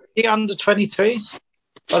is he? The under 23?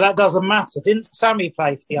 Well, that doesn't matter. Didn't Sammy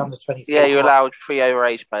play for the under 23? Yeah, you allowed 3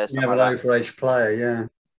 overage players. Yeah, an overage player, yeah.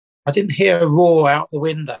 I didn't hear a roar out the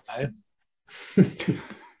window.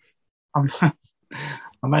 I'm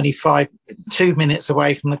only 2 minutes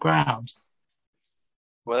away from the ground.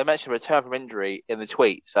 Well, they mentioned return from injury in the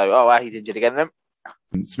tweet. So, he's injured again then.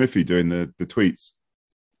 And Smithy doing the tweets.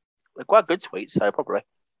 They're quite good tweets, so probably.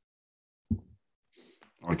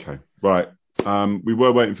 Okay, right. We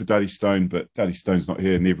were waiting for Daddy Stone, but Daddy Stone's not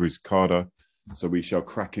here, neither is Carter. So we shall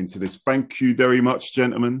crack into this. Thank you very much,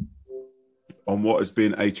 gentlemen, on what has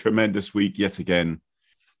been a tremendous week yet again.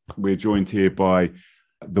 We're joined here by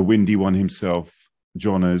the windy one himself,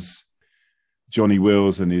 Johnny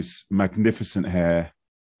Wills and his magnificent hair.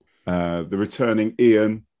 The returning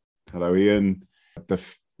Ian. Hello, Ian. The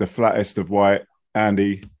flattest of white,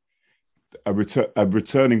 Andy. A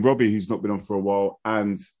returning Robbie, who's not been on for a while.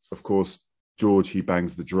 And, of course, George, he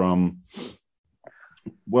bangs the drum.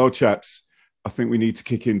 Well, chaps, I think we need to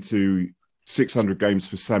kick into 600 games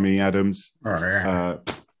for Sammy Adams. Oh, yeah.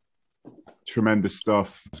 Tremendous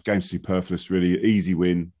stuff. Game superfluous, really. Easy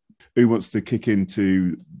win. Who wants to kick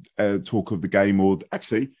into talk of the game? Or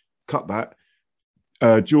actually, cut that.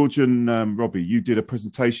 George and Robbie, you did a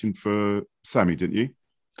presentation for Sammy, didn't you?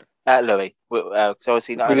 Louis. So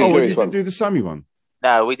obviously, not only you didn't do the Sammy one?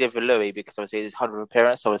 No, we did for Louis because obviously his 100th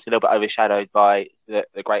appearance, so obviously a little bit overshadowed by the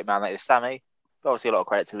great man that is Sammy. But obviously a lot of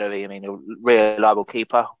credit to Louis. I mean, a reliable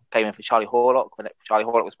keeper. Came in for Charlie Horlock when Charlie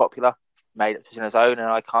Horlock was popular. Made it on his own, and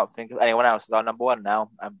I can't think of anyone else as our number one now.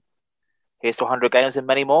 Here's to 100 games and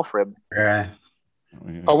many more for him. Yeah.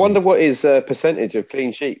 I wonder what his percentage of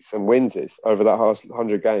clean sheets and wins is over that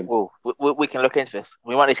 100 games. Well, we can look into this.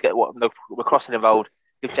 We might need to get McCrossan involved.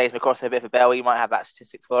 Give James McCrossan a bit of a bell. He might have that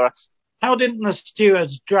statistics for us. How didn't the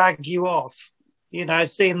stewards drag you off?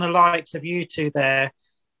 seeing the likes of you two there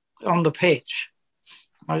on the pitch.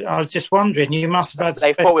 I was just wondering, you must have had...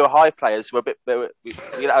 They thought we were high players. We let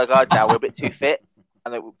our guard down. We're a bit too fit.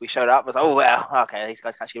 And then we showed up. I was like, oh, well, okay, these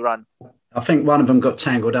guys can actually run. I think one of them got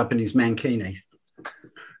tangled up in his mankini.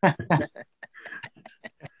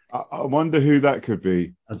 I wonder who that could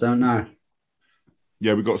be. I don't know.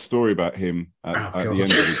 Yeah, we've got a story about him at the end of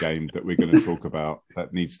the game that we're going to talk about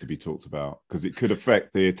that needs to be talked about because it could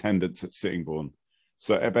affect the attendance at Sittingbourne.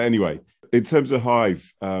 So, but anyway, in terms of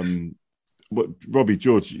Hive, Robbie,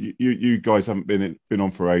 George, you guys haven't been on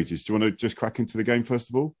for ages. Do you want to just crack into the game first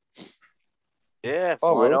of all? Yeah,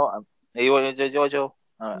 why not? You want to do Giorgio?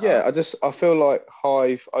 Yeah, I feel like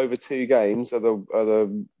Hive over 2 games are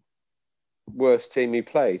the worst team we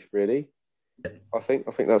played. Really, I think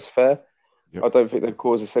that's fair. Yep. I don't think they've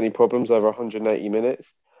caused us any problems over 180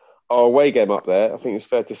 minutes. Our away game up there, I think it's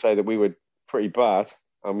fair to say that we were pretty bad,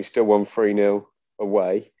 and we still won 3-0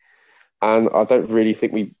 away. And I don't really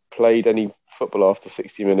think we played any football after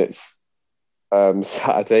 60 minutes.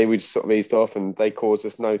 Saturday, we just sort of eased off, and they caused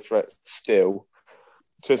us no threat still.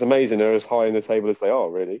 So it's amazing they're as high in the table as they are,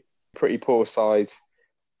 really. Pretty poor side.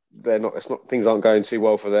 Things aren't going too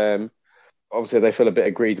well for them. Obviously, they feel a bit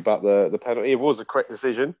aggrieved about the penalty. It was a correct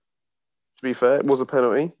decision, to be fair. It was a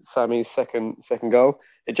penalty. Sammy's second goal.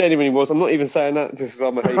 It genuinely was. I'm not even saying that just because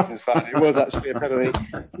I'm a Hastings fan. It was actually a penalty.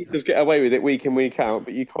 You just get away with it week in, week out,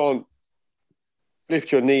 but you can't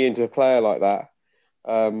lift your knee into a player like that.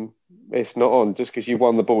 It's not on. Just because you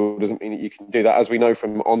won the ball doesn't mean that you can do that, as we know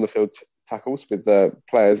from on the field tackles with the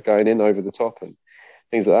players going in over the top and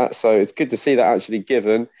things like that. So it's good to see that actually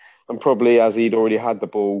given, and probably as he'd already had the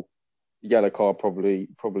ball, yellow card probably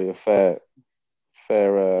a fair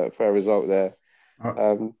result there.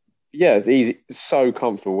 Yeah, it's easy. It's so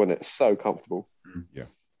comfortable, wasn't it? So comfortable. Yeah.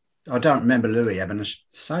 I don't remember Louis having a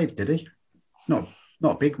save, did he? Not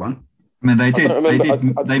a big one. I mean, they did.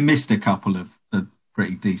 They missed a couple of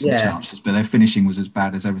pretty decent chances, but their finishing was as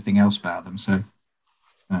bad as everything else about them. So,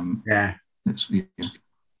 yeah.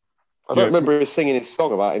 I don't remember singing his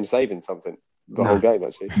song about him saving something the whole game,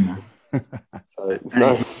 actually.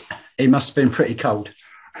 No. He must have been pretty cold.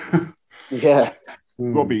 Yeah.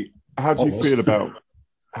 Robbie, how do you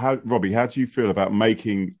feel about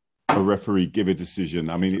making a referee give a decision?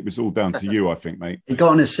 I mean, it was all down to you, I think, mate. He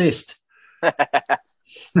got an assist.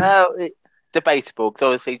 No, debatable, because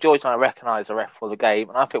obviously George and I recognised the ref for the game,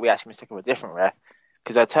 and I think we actually mistook him for a different ref,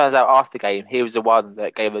 because it turns out after the game he was the one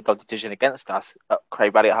that gave a dog decision against us at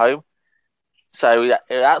Craig Valley at home. So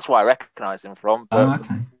that's why I recognised him from. But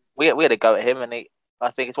we had a go at him, and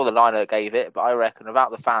I think it's all the liner that gave it. But I reckon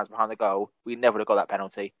without the fans behind the goal, we never would have got that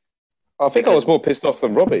penalty. I think I was more pissed off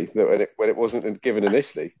than Robbie when it wasn't given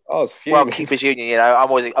initially. I was fuming. Well, keepers union,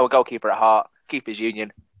 I'm a goalkeeper at heart. Keepers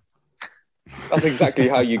union. That's exactly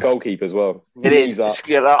how you goalkeep as well. It is. I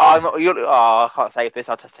can't say this.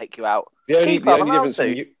 I'll just take you out. The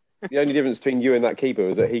only difference between you and that keeper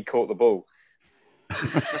was that he caught the ball.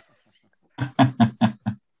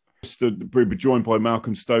 We're joined by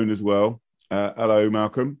Malcolm Stone as well. Hello,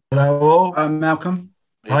 Malcolm. Hello, I'm Malcolm.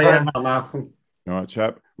 Hi, Malcolm. All right,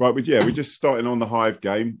 chap. Right, we're just starting on the Hive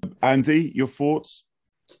game. Andy, your thoughts?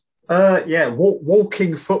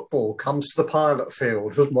 Walking football comes to the pilot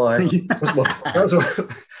field was my.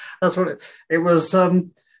 That's what it was.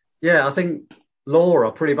 I think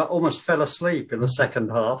Laura pretty much almost fell asleep in the second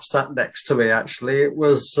half. Sat next to me actually. It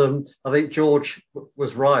was. I think George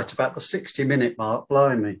was right about the 60-minute mark.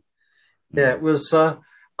 Blimey, yeah, it was. I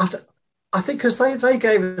think because they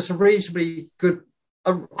gave us a reasonably good.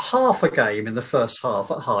 Half a game in the first half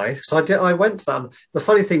at Hythe. So I went to that. The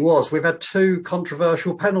funny thing was we've had 2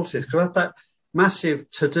 controversial penalties because we had that massive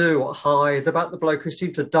to-do at Hythe about the bloke who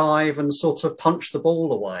seemed to dive and sort of punch the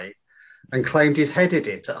ball away and claimed he'd headed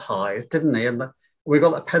it at Hythe, didn't he? And we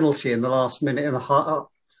got that penalty in the last minute of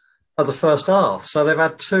the first half. So they've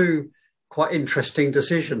had 2 quite interesting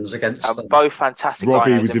decisions against them. Both fantastic.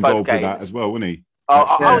 Robbie was involved with that as well, wasn't he?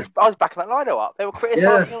 I was backing that lino up. They were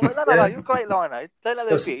criticising him. No, you're a great lino. Don't let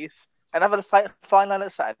them abuse. And having a fine lino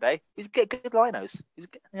Saturday, he's get good linos.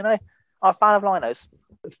 I'm a fan of linos.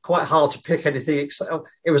 It's quite hard to pick anything except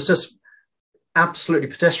it was just absolutely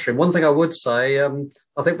pedestrian. One thing I would say,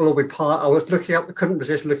 I think we'll all be part. I was couldn't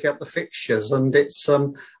resist looking up the fixtures, and it's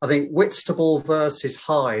I think Whitstable versus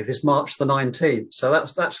Hythe is March the 19th. So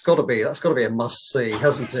that's got to be a must see,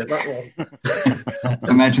 hasn't it? That one.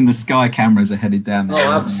 Imagine the Sky cameras are headed down there.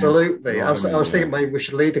 Oh, absolutely. I was thinking maybe we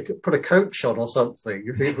should put a coach on or something.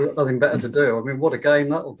 If we've got nothing better to do. I mean, what a game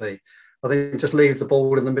that will be. I think just leave the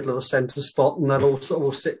ball in the middle of the centre spot and they'll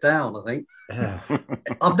all sit down. I think. Yeah.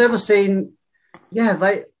 I've never seen. Yeah,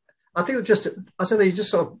 I think just, I don't know, you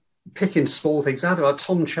just sort of picking small things out of it. Like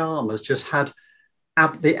Tom Chalmers just had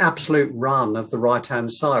the absolute run of the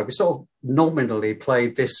right-hand side. We sort of nominally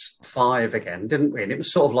played this 5 again, didn't we? And it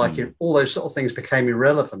was sort of like all those sort of things became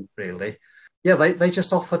irrelevant, really. Yeah, they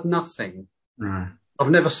just offered nothing. Right. I've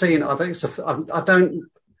never seen, I think I don't,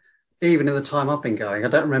 even in the time I've been going, I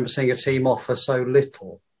don't remember seeing a team offer so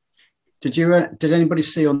little. Did anybody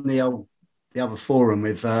see on the other forum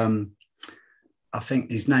with, I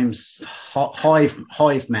think his name's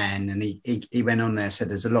Hive Man, and he went on there and said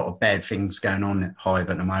there's a lot of bad things going on at Hive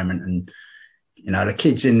at the moment, and the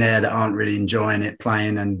kids in there that aren't really enjoying it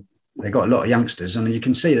playing, and they've got a lot of youngsters, and you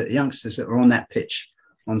can see that the youngsters that were on that pitch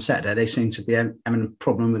on Saturday, they seem to be having a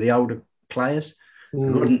problem with the older players. They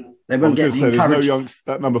wouldn't get the encouragement.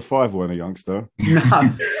 That number 5 wasn't a youngster.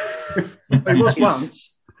 No, it was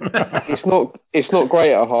once. It's not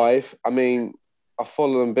great at Hive. I mean, I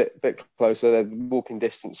follow them a bit closer. They're walking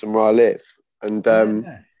distance from where I live, and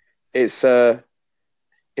it's a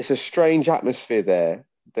strange atmosphere there.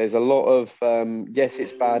 There's a lot of yes,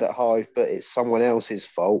 it's bad at Hive, but it's someone else's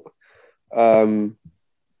fault.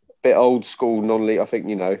 Bit old school, non-league. I think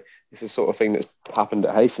it's the sort of thing that's happened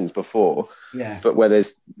at Hastings before. Yeah, but where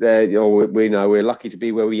we know we're lucky to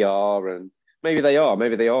be where we are, and maybe they are.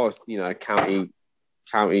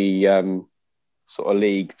 County. Sort of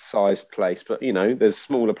league-sized place, but there's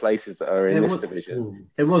smaller places that are in this division.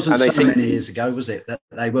 It wasn't so many years ago, was it? That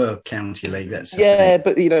they were county league. That's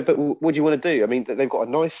but what do you want to do? I mean, they've got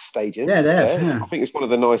a nice stadium. Yeah, they have. Yeah. I think it's one of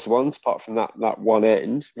the nicer ones, apart from that one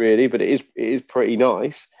end, really. But it is pretty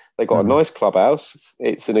nice. They've got a nice clubhouse.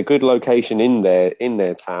 It's in a good location in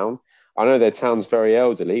their town. I know their town's very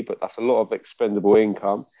elderly, but that's a lot of expendable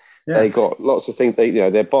income. Yeah. They got lots of things.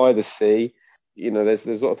 They're by the sea. There's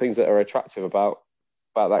a lot of things that are attractive about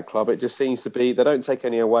that club. It just seems to be they don't take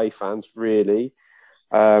any away fans, really.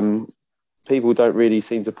 People don't really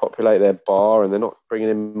seem to populate their bar, and they're not bringing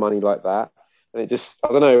in money like that. And it just,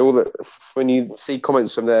 I don't know, when you see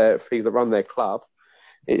comments from their people that run their club,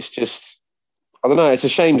 it's just, I don't know, it's a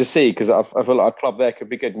shame to see, because I feel like a club there could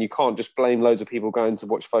be good, and you can't just blame loads of people going to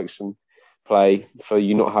watch Folkestone play for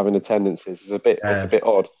you not having attendances. It's a bit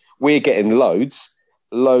odd. We're getting loads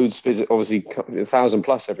visit, obviously 1,000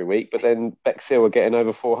 plus every week, but then Bexhill are getting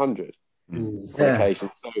over 400 on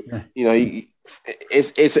occasion. So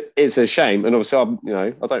it's a shame, and obviously I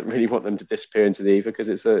don't really want them to disappear into the ether, because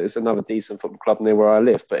it's another decent football club near where I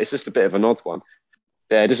live, but it's just a bit of an odd one.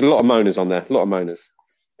 Yeah, just a lot of moaners on there, a lot of moaners.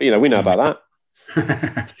 But we know about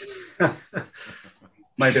that.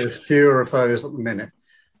 Maybe there's fewer of those at the minute.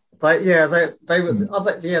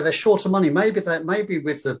 They're short of money. Maybe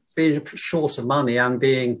with the being short of money and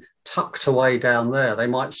being tucked away down there, they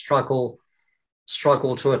might struggle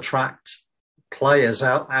to attract players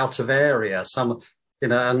out of area. So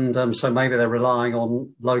maybe they're relying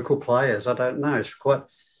on local players. I don't know.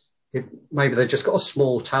 Maybe they've just got a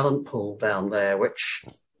small talent pool down there, which,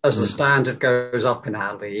 as the standard goes up in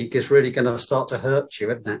our league, is really going to start to hurt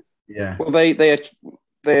you, isn't it? Yeah. Well, they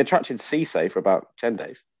attracted Cisse for about 10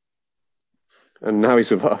 days. And now he's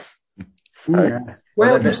with us. So.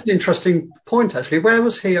 Well, that's an interesting point, actually. Where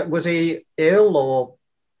was he? Was he ill, or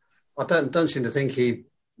I don't seem to think he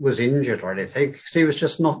was injured or anything, because he was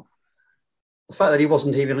just not. The fact that he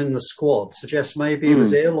wasn't even in the squad suggests maybe he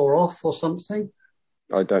was ill or off or something.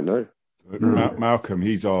 I don't know. Malcolm,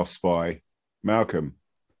 he's our spy. Malcolm,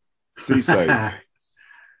 Cisse.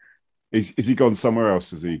 Is he gone somewhere else?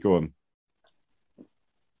 Has he gone?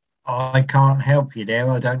 I can't help you there.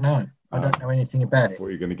 I don't know. I don't know anything about it. I thought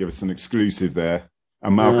you were going to give us an exclusive there.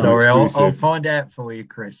 And Malcolm, sorry, I'll find out for you,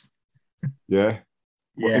 Chris. Yeah?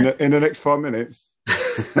 Yeah. What, in the next 5 minutes?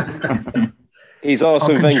 He's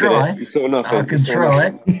Arsene Wenger. You saw nothing. I can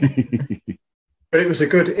try. But it was a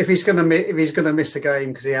good. If he's going to miss a game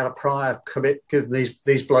because he had a prior commit, given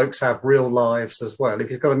these blokes have real lives as well. If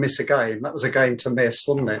he's got to miss a game, that was a game to miss,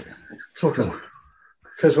 wasn't it?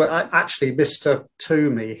 Because actually, Mr.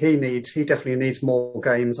 Toomey, he definitely needs more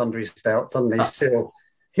games under his belt, doesn't he? Still,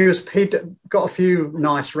 he'd got a few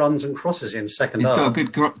nice runs and crosses in second half. He's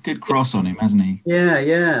got a good cross on him, hasn't he?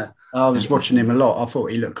 Yeah. I was watching him a lot. I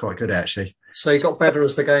thought he looked quite good, actually. So he got better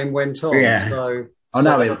as the game went on. Yeah, so, I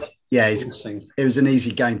know it. Yeah, it was an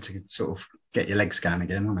easy game to sort of get your legs going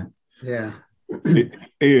again, wasn't it? Yeah.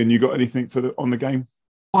 Ian, you got anything on the game?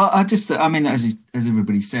 Well, as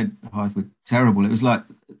everybody said, Hythe were terrible. It was like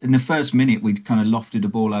in the first minute, we'd kind of lofted a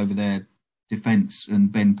ball over their defence and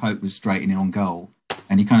Ben Pope was straightening on goal.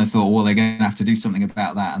 And you kind of thought, well, they're going to have to do something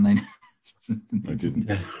about that. And then I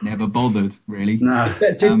didn't. Never bothered, really. No.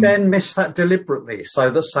 Did Ben miss that deliberately so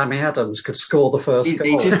that Sammy Adams could score the first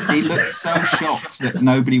goal? He looked so shocked that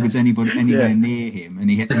nobody was anywhere near him, and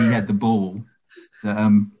he had the ball.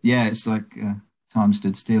 That, it's like time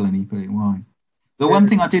stood still, and he put it wide. The one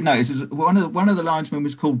thing I did notice was one of the linesmen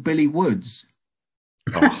was called Billy Woods.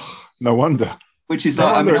 Oh, no wonder. Which is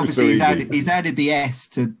like, I mean, obviously he's added the S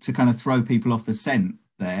to kind of throw people off the scent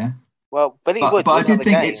there. Well, Billy Woods. But I did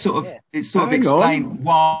think it sort of explained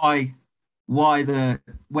why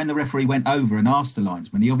when the referee went over and asked the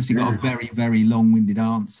linesman, he obviously got a very, very long-winded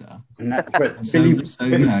answer. And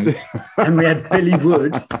we had Billy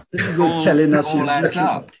Wood telling us all adds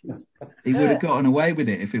up. He would have gotten away with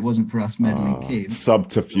it if it wasn't for us meddling kids.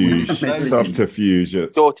 Subterfuge.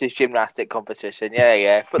 Daughter's gymnastic competition.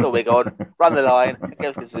 Yeah. Put the wig on, run the line,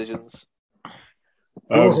 give decisions.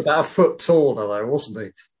 He was about a foot taller, though, wasn't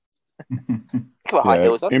he?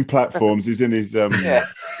 In platforms, he's in his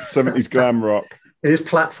 70s glam rock. His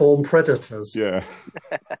platform predators. Yeah.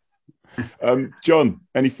 John,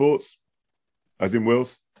 any thoughts? As in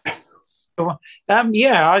Will's?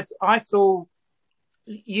 I thought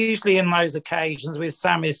usually in those occasions with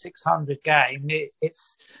Sammy's 600 game,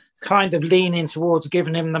 it's kind of leaning towards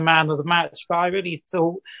giving him the man of the match. But I really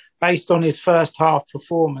thought, based on his first half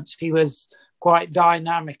performance, he was quite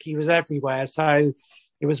dynamic. He was everywhere. So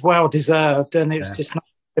it was well deserved, and it was just nice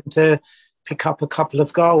to pick up a couple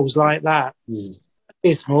of goals like that.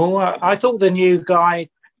 Dismal. I thought the new guy,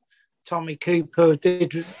 Tommy Cooper,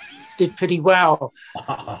 did pretty well.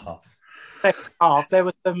 Second half, there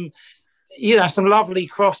were some lovely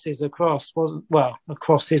crosses across. A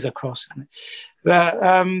cross is a cross, isn't it? But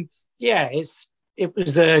it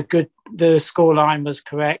was a good. The scoreline was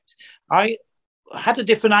correct. I had a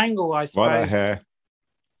different angle, I suppose,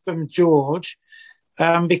 from George.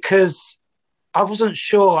 Because I wasn't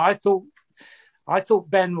sure. I thought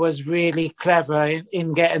Ben was really clever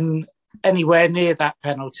in getting anywhere near that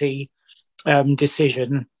penalty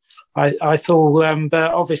decision. I thought,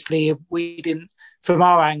 but obviously we didn't. From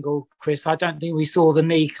our angle, Chris, I don't think we saw the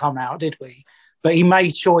knee come out, did we? But he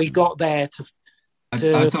made sure he got there to.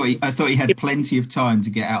 I thought he had plenty of time to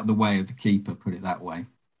get out of the way of the keeper. Put it that way.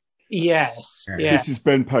 Yes. Yeah. This is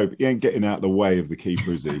Ben Pope. He ain't getting out of the way of the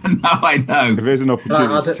keeper, is he? No, I know. If there's an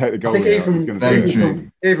opportunity to take the goal, he's going to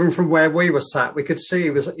do it. Even from where we were sat, we could see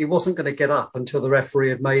he wasn't going to get up until the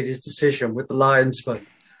referee had made his decision with the linesman.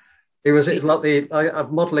 It was like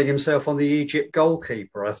modelling himself on the Egypt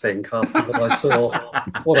goalkeeper, I think, after what I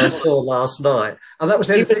saw last night. And that was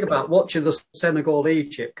the only thing about watching the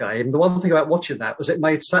Senegal-Egypt game. The one thing about watching that was it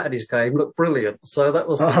made Saturday's game look brilliant. So that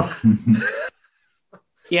was...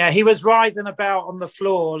 Yeah, he was writhing about on the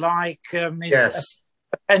floor like his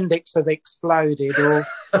appendix had exploded,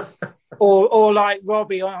 or like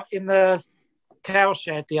Robbie in the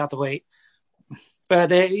cowshed the other week.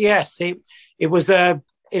 But it was a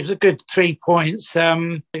good 3 points.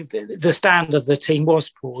 The stand of the team was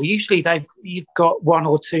poor. Usually you've got one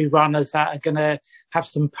or two runners that are going to have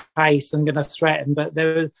some pace and going to threaten, but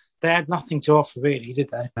they had nothing to offer really, did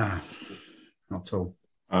they? No, not at all.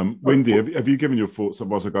 Wendy, have you given your thoughts?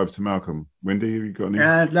 Otherwise, I'll go over to Malcolm. Wendy, have you got any?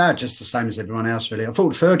 No, just the same as everyone else, really. I thought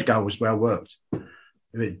the third goal was well worked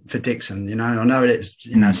for Dixon. I know it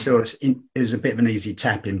was, it was a bit of an easy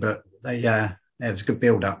tapping, but it was a good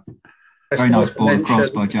build-up. Very nice ball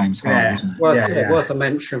across by James Hart. Worth a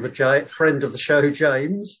mention of a friend of the show,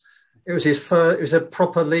 James. It was his first. It was a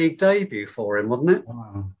proper league debut for him, wasn't it?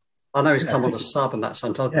 Wow. I know he's come on a sub and that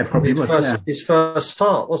sometimes. Yeah, probably his first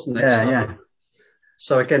start, wasn't it? Yeah.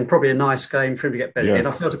 So again, probably a nice game for him to get better in.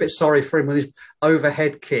 I felt a bit sorry for him when his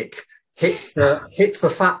overhead kick hit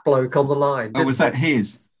the fat bloke on the line. Oh, was that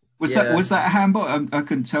his? Was that a handball? I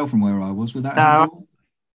couldn't tell from where I was. Was that a handball?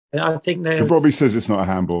 I think if Robbie says it's not a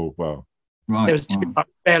handball, well, right. There was too much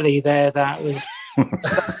belly there. That was.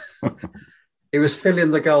 He was filling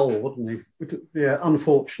the goal, wasn't he? Yeah,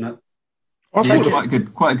 unfortunate.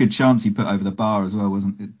 Quite a good chance he put over the bar as well,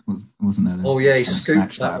 wasn't it? Wasn't there? Oh yeah, he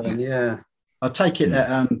scooped that one. Yeah. I take it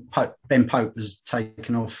that Ben Pope was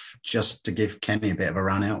taken off just to give Kenny a bit of a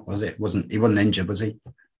run out, was it? He wasn't injured, was he?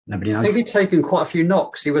 Nobody knows. I think he'd taken quite a few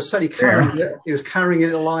knocks. He was certainly carrying it. He was carrying a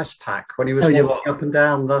little ice pack when he was walking up and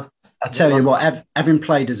down the. I tell you what, having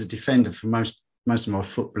played as a defender for most of my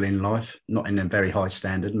footballing life, not in a very high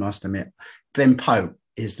standard, must admit, Ben Pope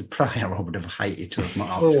is the player I would have hated to have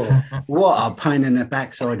marked. What a pain in the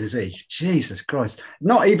backside is he? Jesus Christ.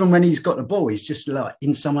 Not even when he's got the ball, he's just like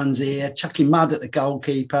in someone's ear, chucking mud at the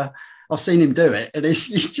goalkeeper. I've seen him do it, and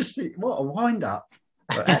he's just, what a wind-up.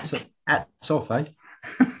 Hats off, eh?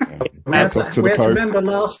 Remember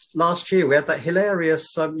last year we had that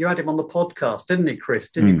hilarious. You had him on the podcast, didn't he, Chris?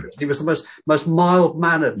 Chris? He was the most mild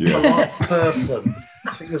mannered, polite person.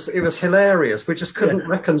 It was hilarious. We just couldn't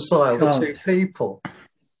reconcile the two people.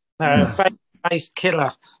 Based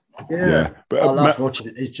killer. Yeah, but I love watching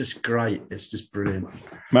it. It's just great. It's just brilliant.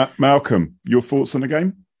 Malcolm, your thoughts on the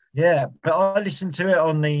game? Yeah, but I listened to it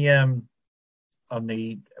on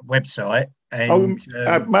the website. And,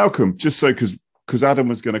 Malcolm, just so because Adam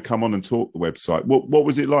was going to come on and talk the website. What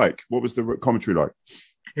was it like? What was the commentary like?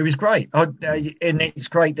 It was great, and it's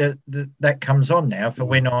great that comes on now for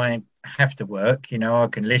when I have to work. I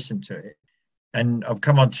can listen to it. And I've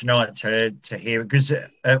come on tonight to hear it because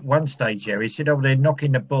at one stage, he said, they're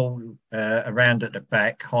knocking the ball around at the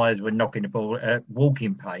back. Hyde were knocking the ball at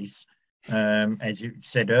walking pace, as you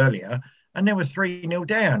said earlier. And they were 3-0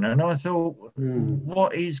 down. And I thought,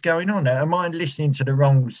 what is going on? Am I listening to the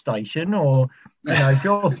wrong station? Or, if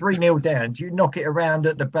you're 3-0 down, do you knock it around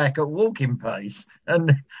at the back at walking pace?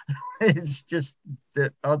 And it's just,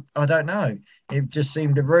 I don't know. It just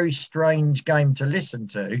seemed a very strange game to listen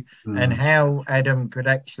to. And how Adam could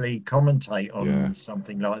actually commentate on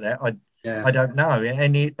something like that, I don't know.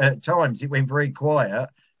 And at times it went very quiet.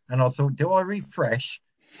 And I thought, do I refresh?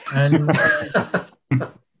 And...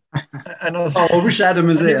 And I thought, I wish Adam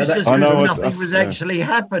was there. Nothing was actually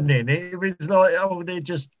happening. It was like, they're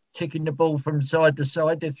just kicking the ball from side to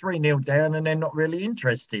side. They're 3-0 down and they're not really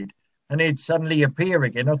interested. And he'd suddenly appear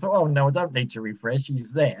again. I thought, no, I don't need to refresh.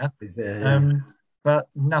 He's there. But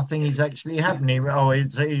nothing is actually happening.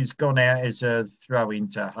 He's gone out as a throw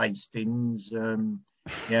into Hastings. And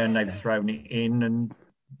they've thrown it in. And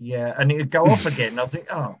it'd go off again. I think,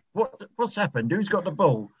 what's happened? Who's got the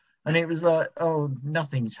ball? And it was like,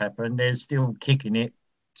 nothing's happened. They're still kicking it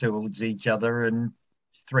towards each other and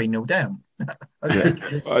 3-0 down. That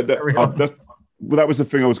was the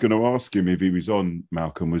thing I was going to ask him if he was on,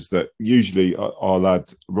 Malcolm, was that usually our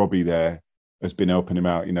lad Robbie there has been helping him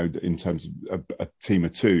out, in terms of a team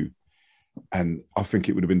of two. And I think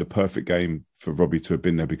it would have been the perfect game for Robbie to have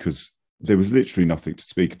been there because there was literally nothing to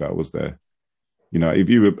speak about, was there? If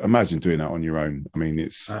you imagine doing that on your own, I mean,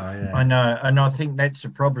 it's... I know, and I think that's the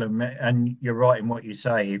problem. And you're right in what you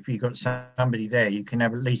say. If you've got somebody there, you can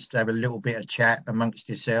at least have a little bit of chat amongst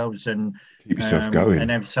yourselves and keep yourself going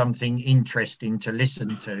and have something interesting to listen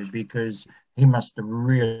to, because he must have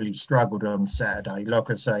really struggled on Saturday. Like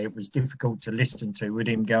I say, it was difficult to listen to with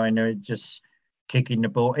him going there just kicking the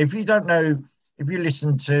ball. If you don't know... If you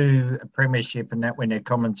listen to a Premiership and that when they're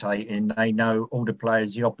commentating, they know all the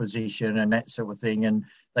players, the opposition and that sort of thing, and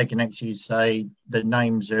they can actually say the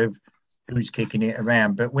names of who's kicking it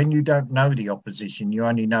around. But when you don't know the opposition, you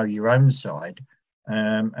only know your own side.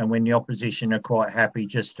 And when the opposition are quite happy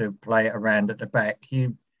just to play it around at the back,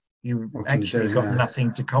 you actually got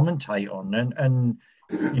nothing to commentate on. And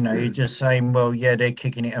you're just saying, well, they're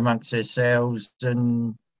kicking it amongst themselves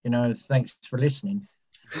and, thanks for listening.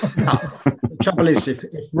 The trouble is, if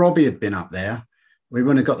Robbie had been up there, we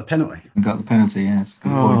wouldn't have got the penalty. We got the penalty, yes.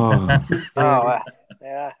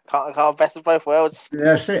 Yeah, can't best of both worlds. Yeah,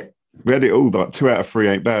 that's it. We had it all. Like 2 out of 3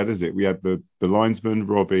 ain't bad, is it? We had the linesman,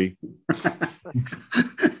 Robbie.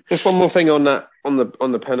 Just one more thing on that, on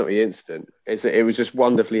the penalty incident, is that it was just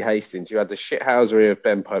wonderfully Hastings. You had the shithousery of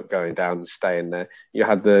Ben Pope going down and staying there. You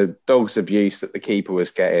had the dog's abuse that the keeper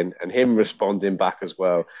was getting and him responding back as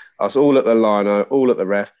well. I was all at the line, all at the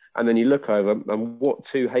ref. And then you look over and what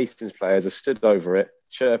 2 Hastings players have stood over it,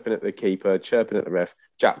 chirping at the keeper, chirping at the ref,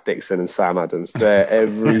 Jack Dixon and Sam Adams, there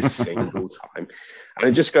every single time. And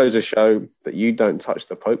it just goes to show that you don't touch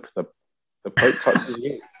the Pope, the Pope touches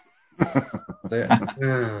you.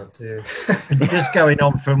 Just going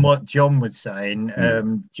on from what John was saying,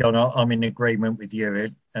 John, I'm in agreement with you.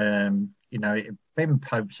 Ben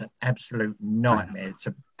Pope's an absolute nightmare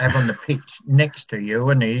to have on the pitch next to you,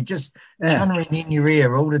 and he just channeling in your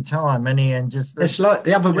ear all the time, and just it's like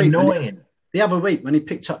the other week. Annoying. The other week when he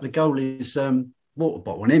picked up the goalie's water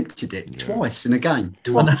bottle and emptied it twice in a game.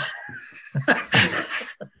 Twice.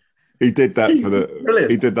 He did that for the.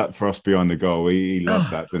 He did that for us behind the goal. He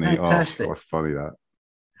loved that, didn't he? Fantastic. Oh, that's funny that.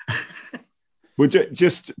 Well,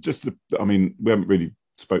 just I mean, we haven't really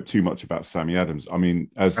spoke too much about Sammy Adams. I mean,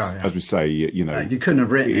 as we say, you couldn't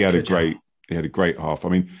have written. He had a great half. I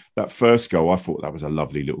mean, that first goal, I thought that was a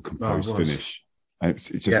lovely little composed finish, and it's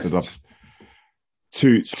just a love.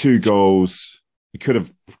 Two goals. He could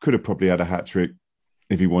have probably had a hat trick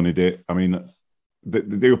if he wanted it. I mean,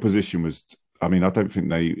 the opposition was. I mean, I don't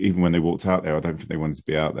think even when they walked out there, I don't think they wanted to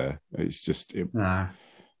be out there. It's just. You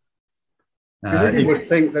really would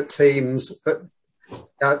think that teams that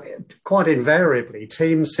quite invariably,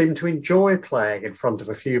 teams seem to enjoy playing in front of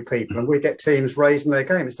a few people, and we get teams raising their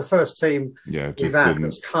game. It's the first team we've had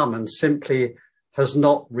that's come and simply has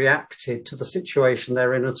not reacted to the situation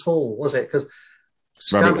they're in at all, was it? Because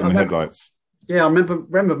rabbit in the headlights. Yeah, I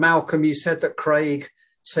remember Malcolm, you said that Craig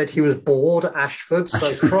said he was bored at Ashford.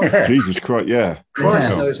 So Craig, Jesus Christ, Christ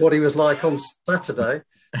knows what he was like on Saturday.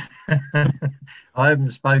 I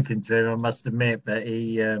haven't spoken to him, I must admit, but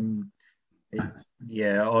I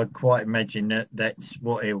quite imagine that's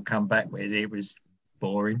what he'll come back with. It was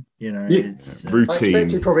boring, It's, routine. I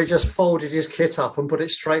expect he probably just folded his kit up and put it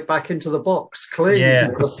straight back into the box, clean. Yeah,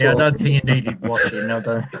 I don't think he needed washing.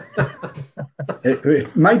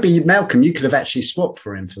 Maybe Malcolm, you could have actually swapped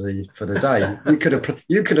for him for the day.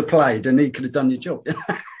 You could have played, and he could have done your job.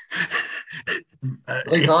 I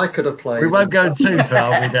think I could have played. We won't go too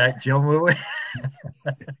far with that, John, will we?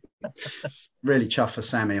 Really chuffed for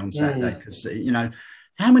Sammy on Saturday because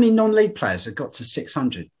how many non-league players have got to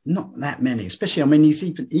 600? Not that many, especially. I mean, he's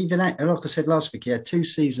even like I said last week, he had 2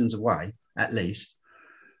 seasons away at least.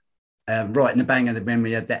 Right in the bang of when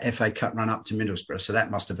we had that FA Cup run up to Middlesbrough, so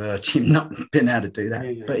that must have hurt him not being able to do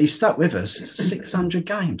that. Yeah. But he stuck with us 600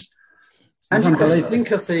 games. And you can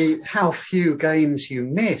think of how few games you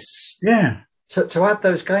miss. Yeah. To add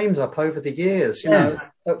those games up over the years, you know,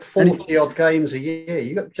 at 40 odd games a year,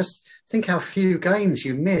 you got just think how few games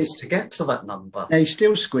you miss to get to that number. He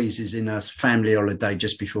still squeezes in a family holiday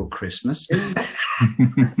just before Christmas.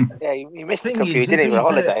 Yeah, you missed a few, didn't he, for a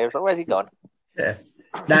holiday? I was like, where's he gone? Yeah.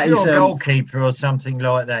 If you're a goalkeeper or something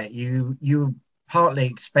like that, you partly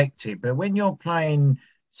expect it, but when you're playing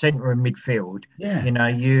centre and midfield,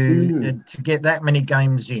 to get that many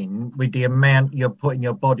games in with the amount you're putting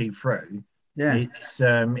your body through,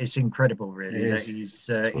 it's incredible, really,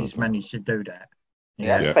 that he's managed to do that.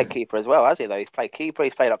 He's played keeper as well, has he? Though he's played keeper,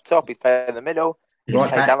 he's played up top, he's played in the middle, he's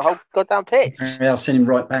played down the whole goddamn pitch. Yeah, I've seen him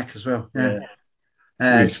right back as well. Yeah,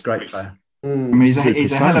 he's a great player. I mean,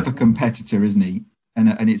 he's a hell of a competitor, isn't he?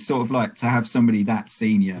 And it's sort of like to have somebody that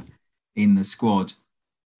senior in the squad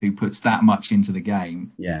who puts that much into the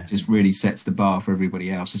game, just really sets the bar for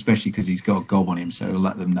everybody else, especially because he's got a goal on him, so he'll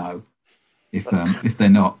let them know if they're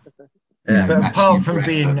not. But apart from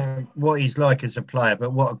being what he's like as a player,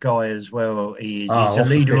 but what a guy as well he is. He's a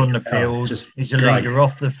leader on the field. He's a leader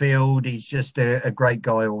off the field. He's just a great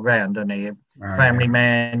guy all round, and he family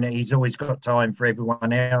man. He's always got time for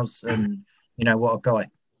everyone else, and what a guy.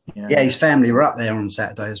 Yeah, his family were up there on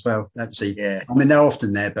Saturday as well. Absolutely. Yeah. I mean, they're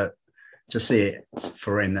often there, but to see it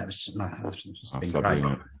for him, that's just been great.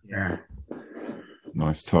 Yeah.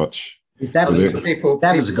 Nice touch. His dad was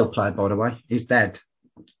a good player, by the way. His dad,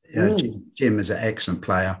 Jim, is an excellent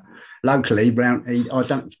player. Locally, I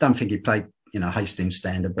don't think he played, Hastings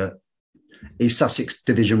standard, but he's Sussex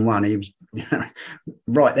Division 1. He was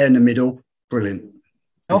right there in the middle. Brilliant.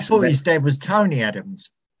 I thought his dad was Tony Adams.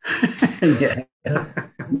 Yeah.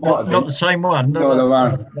 Not the same one. Not the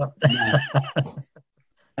one.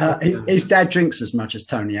 His dad drinks as much as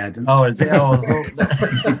Tony Adams. Oh, is it?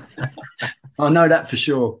 I know that for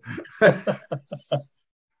sure.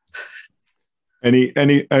 Any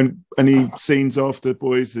scenes after,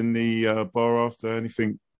 boys, in the bar after?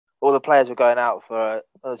 Anything? All the players were going out for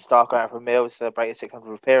staff going out for a meal, celebrating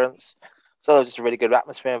 600th appearance. So it was just a really good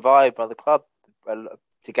atmosphere and vibe by the club.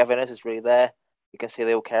 Togetherness is really there. You can see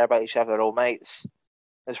they all care about each other. They're all mates.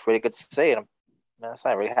 It's really good to see, and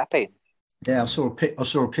I'm really happy. Yeah, I saw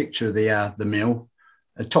a picture of the meal,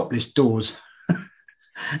 topless doors.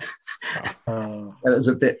 That was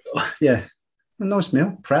a bit, a nice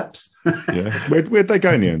meal, perhaps. Yeah, where'd they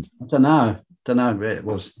go in the end? I don't know where it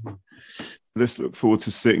was. Let's look forward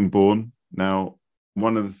to Sittingbourne. Now,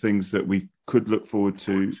 one of the things that we could look forward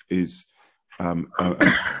to is a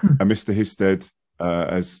Mr. Histed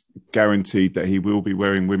has guaranteed that he will be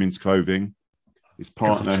wearing women's clothing. His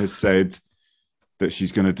partner has said that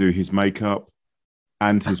she's going to do his makeup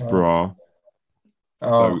and his bra.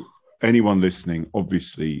 So anyone listening,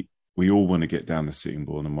 obviously, we all want to get down to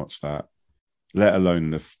Sittingbourne and watch that, let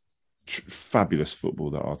alone the fabulous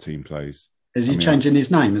football that our team plays. Is he changing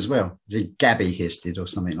his name as well? Is he Gabby Histed or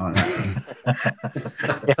something like that?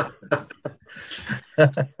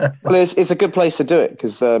 Well, it's a good place to do it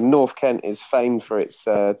because North Kent is famed for its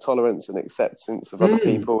tolerance and acceptance of other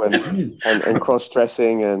people and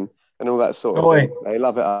cross-dressing and all that sort of thing. They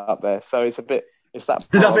love it up there. So it's that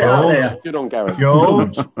part. Love it up there. Good on Gareth.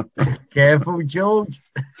 George. Careful, George.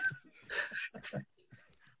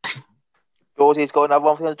 Dorsey's got another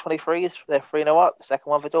one for the 23s. They're 3-0 up. The second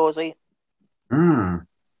one for Dorsey. You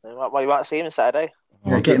might see him Saturday.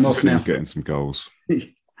 Get him off now. Getting some goals.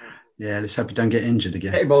 Yeah, let's hope he don't get injured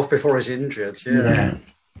again. Get him off before he's injured. Yeah.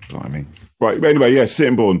 Blimey. Right. Anyway, yeah,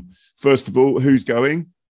 Sittingbourne. First of all, who's going?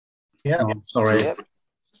 Yeah. Oh, sorry.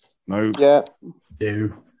 No. Yeah.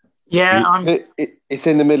 You. Yeah, it's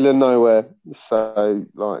in the middle of nowhere. So,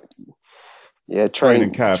 like, yeah, Train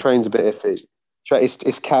and cab. Train's a bit iffy.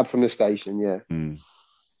 It's cab from the station, yeah.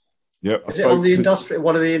 Yep. Is it on the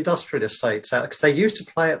one of the industrial estates out? Because they used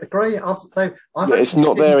to play at the Grey. It's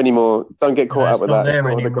not there anymore. Don't get caught up with that. It's not there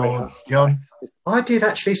anymore, John. I did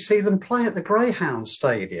actually see them play at the Greyhound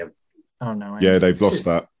Stadium. Oh no. Yeah, they've lost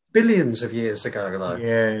that. Billions of years ago, though.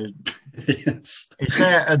 Yeah. Yes. It's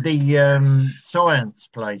out at the science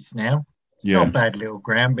place now. Yeah. Not a bad little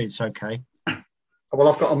ground, but it's okay. Well,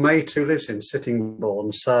 I've got a mate who lives in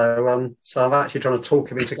Sittingbourne, so I'm actually trying to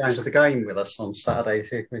talk him into going to the game with us on Saturday.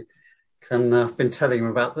 See if we can. I've been telling him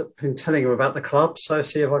about the club, so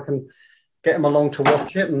see if I can get him along to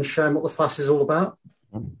watch it and show him what the fuss is all about.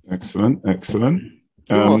 Excellent. My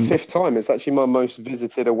fifth time. It's actually my most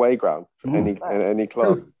visited away ground for any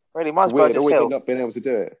club. Really, mine's Weird. Burgess Always Hill. end up being able to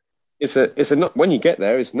do it. It's a when you get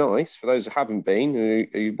there, it's nice. For those who haven't been,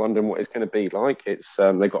 who wondering what it's going to be like, it's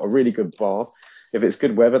they've got a really good bar. If it's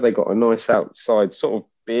good weather, they've got a nice outside sort of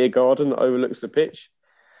beer garden that overlooks the pitch.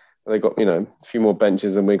 They've got a few more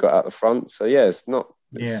benches than we got out the front. So yeah,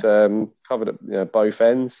 it's covered at both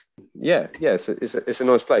ends. Yeah, it's a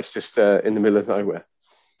nice place just in the middle of nowhere.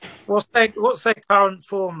 What's their current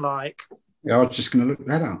form like? Yeah, I was just going to look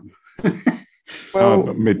that up.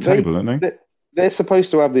 Well, mid-table, aren't they? They're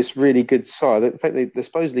supposed to have this really good side. In fact, they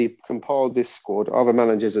supposedly compiled this squad. Other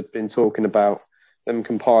managers had been talking about them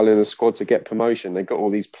compiling a squad to get promotion. They got all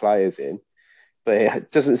these players in, but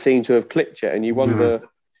it doesn't seem to have clicked yet. And you wonder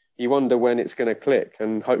when it's going to click.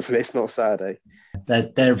 And hopefully, it's not Saturday.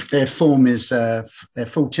 Their form is they're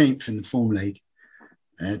 14th in the form league,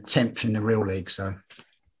 10th in the real league. So.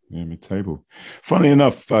 Yeah, mid-table. Funny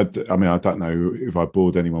enough, I don't know if I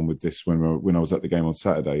bored anyone with this when I was at the game on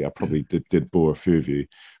Saturday. I probably did bore a few of you,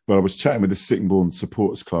 but I was chatting with the Sittingbourne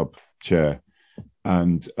Supporters Club chair,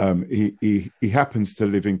 and he happens to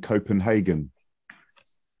live in Copenhagen,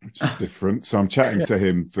 which is different. So I'm chatting to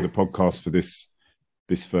him for the podcast for this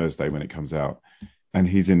Thursday when it comes out, and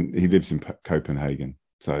he lives in Copenhagen,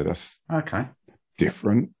 so that's okay,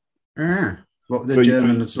 different. Yeah, what the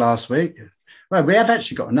Germans last week. Well, we have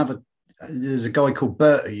actually got another. There's a guy called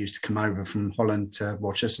Bert who used to come over from Holland to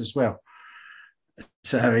watch us as well.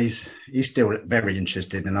 So he's still very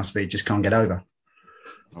interested in us, but he just can't get over.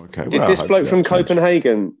 Okay. Did this bloke from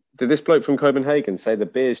Copenhagen say the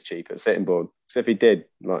beer's cheap at Sittingbourne? So if he did,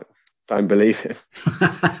 don't believe it.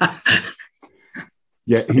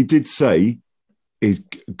 Yeah, he did say his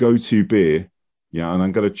go-to beer. Yeah, and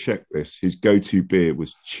I'm going to check this. His go-to beer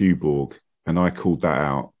was Tuborg, and I called that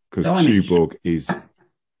out. Because Tuborg is...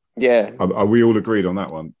 Yeah. Are we all agreed on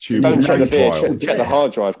that one? Don't check the beer, check the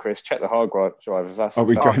hard drive, Chris. Check the hard drive. If that's are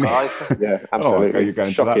we going? Yeah, absolutely. Okay, you're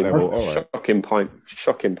going shocking, to that level. All right. Shocking pint.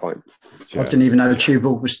 I didn't even know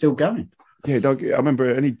Tuborg was still going. Yeah, I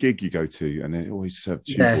remember any gig you go to and they always serve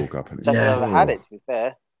Tuborg up. And I've never had it, to be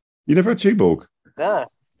fair. You never had Tuborg? No.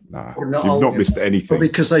 Nah, you've not missed anything. Probably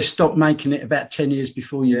because they stopped making it about 10 years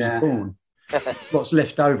before you was born. What's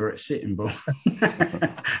left over at Sittingbourne.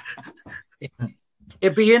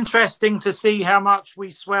 It'd be interesting to see how much we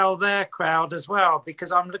swell their crowd as well,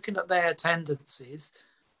 because I'm looking at their attendances.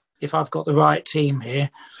 If I've got the right team here,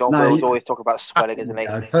 John Will's always talk about swelling, isn't he?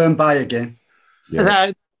 Herne Bay again.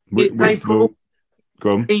 Yeah. They brought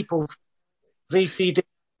people VCD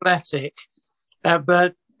Athletic,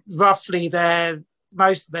 but roughly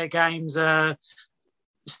most of their games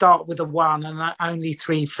start with a 1 and only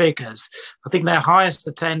 3 figures. I think their highest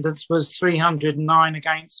attendance was 309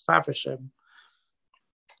 against Faversham.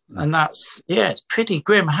 And that's, it's pretty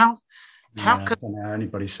grim. How I don't know how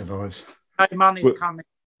anybody survives. Money's coming.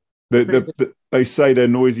 They say they're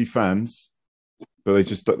noisy fans, but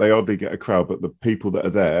they oddly get a crowd. But the people that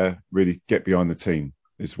are there really get behind the team,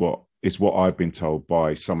 is what I've been told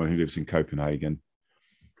by someone who lives in Copenhagen.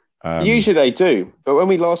 Usually they do, but when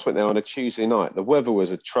we last went there on a Tuesday night, the weather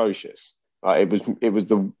was atrocious. It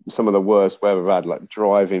was some of the worst weather we've had, like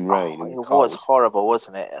driving rain. It was horrible,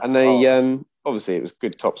 wasn't it? And they obviously it was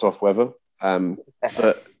good tops off weather,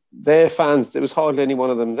 but their fans, there was hardly any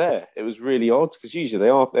one of them there. It was really odd because usually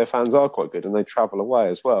their fans are quite good and they travel away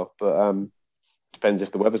as well. But depends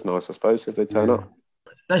if the weather's nice, I suppose, if they turn up.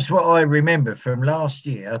 That's what I remember from last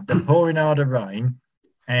year: the pouring out of rain,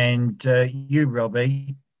 and you,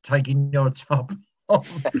 Robbie, taking your top off.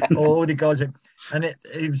 All the guys, and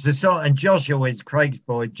it was the song. And Josh always, Craig's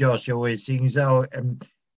boy, Josh always sings,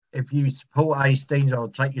 if you support Hastings, I'll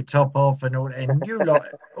take your top off and all that. And you like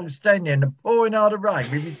all standing in the pouring out of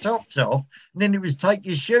rain with your tops off, and then it was take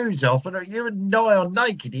your shoes off, and you were nigh on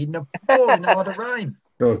naked in the pouring out of rain.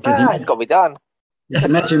 God, It's got to be done. you can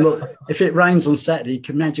imagine what if it rains on Saturday. You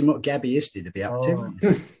can imagine what Gabby Isty to be up to.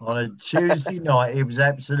 On a Tuesday night, it was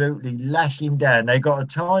absolutely lashing down. They got a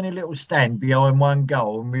tiny little stand behind one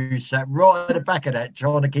goal, and we sat right at the back of that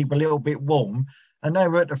trying to keep a little bit warm. And they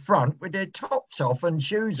were at the front with their tops off and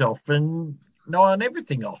shoes off and nigh on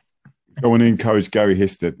everything off. Go on and encourage Gary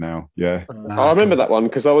Histed now. Yeah. I remember that one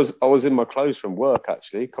because I was in my clothes from work,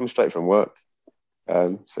 actually. Come straight from work.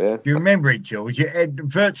 So, yeah. You remember it, George?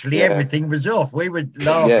 Virtually everything was off. We were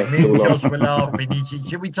laughing. Yeah, Me and Josh were laughing. He said,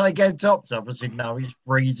 should we take our tops off? I said, no, it's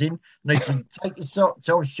freezing. And they said, take your socks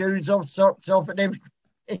off, shoes off, socks off, and everything.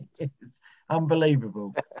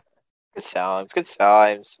 Unbelievable. Good times. Good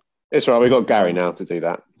times. It's right. We got Gary now to do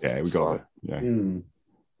that. Yeah, we got it. Yeah.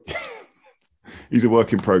 He's a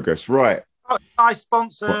work in progress. Right. I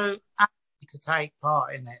sponsor Andy to take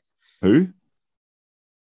part in it. Who?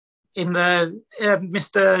 In the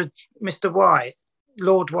Mr. White,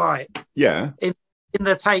 Lord White. Yeah. In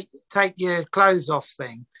the take your clothes off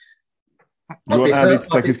thing. You want Andy to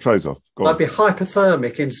take his clothes off? Go on. I'd be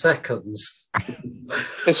hypothermic in seconds.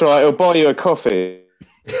 It's all right. It'll buy you a coffee.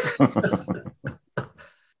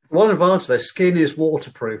 One advantage, their skin is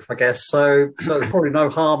waterproof, I guess. So there's probably no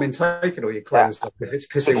harm in taking all your clothes off if it's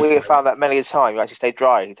pissing. We have found that many a time. You actually stay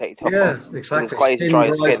dry. You take your top off. Yeah, exactly. It's quite Skin dry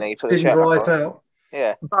dries, skin, and you put the skin shirt back dries on. out.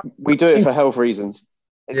 Yeah. We do it for health reasons.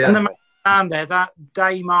 Yeah. And the man there, that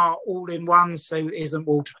Daymar all-in-one suit isn't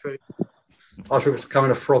waterproof. I should come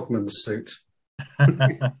in a frogman's suit.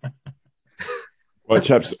 Right,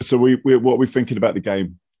 chaps. So we what are we thinking about the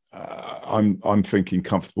game? I'm thinking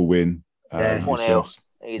comfortable win. 4-0.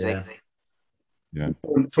 Easy. Yeah.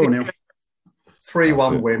 4-0.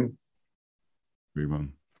 3-1 win. 3-1.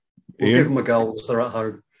 We'll give them a goal as they're at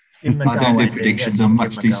home. I don't do predictions. I'm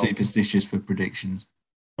much too superstitious for predictions.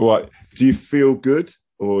 All right. Do you feel good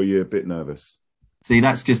or are you a bit nervous? See,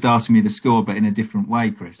 that's just asking me the score, but in a different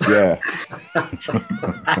way, Chris. Yeah.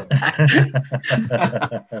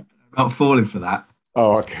 Not falling for that.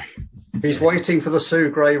 Oh, okay. He's waiting for the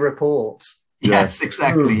Sue Gray report. Yes,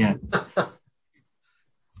 exactly. Yeah.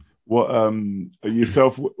 What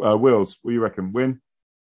yourself, Wills? What do you reckon? Win?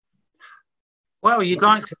 Well, you'd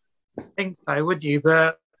like to think so, would you?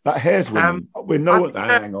 But that hair's winning. We know what.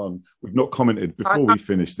 Hang on, we've not commented before we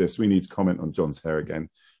finish this. We need to comment on John's hair again.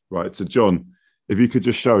 Right. So, John, if you could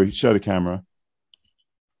just show the camera,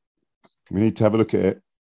 we need to have a look at it.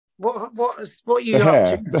 What are you the up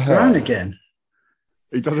hair, to? the hair. Brown again.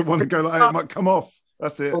 He doesn't want to go like that. It might come off.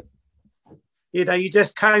 That's it. You know, you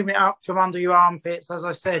just comb it up from under your armpits, as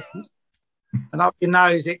I said, and up your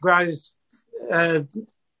nose. It grows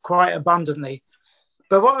quite abundantly.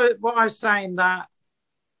 But what I was saying, that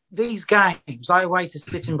these games, like away to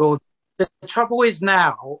Sitting Bull, the trouble is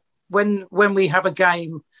now when we have a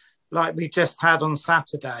game like we've just had on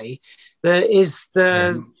Saturday, there is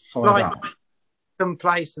the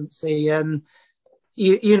complacency and.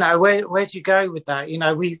 You know, where do you go with that? You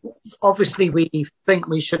know, we think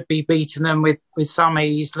we should be beating them with some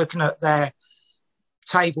ease, looking at their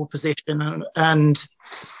table position and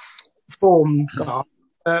form guard.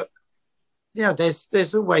 But yeah,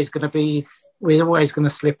 there's always going to be, we're always going to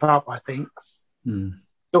slip up, I think.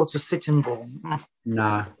 Sort of Sitting Bull.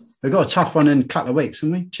 No, we've got a tough one in a couple of weeks,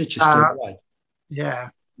 haven't we? Chichester away. Yeah,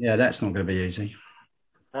 that's not going to be easy.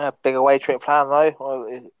 Big away trip plan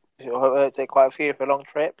though. It'll take quite a few for a long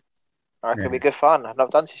trip. I reckon it'll be good fun. I've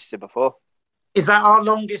not done Chichester before. Is that our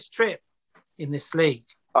longest trip in this league?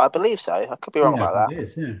 I believe so. I could be wrong about that. It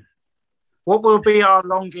is, yeah. What will be our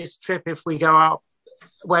longest trip if we go up,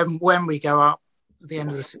 when we go up at the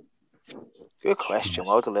end of the season? Good question.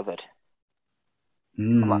 Well delivered.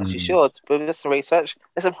 I'm not actually sure. But there's some research.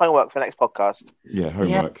 There's some homework for the next podcast. Yeah,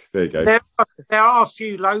 homework. Yeah. There you go. There are a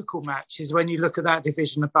few local matches when you look at that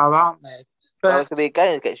division above, aren't there? But there's going to be a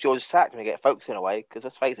game that gets George sacked when we get Folkestone away, because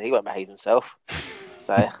let's face it, he won't behave himself.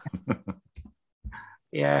 So,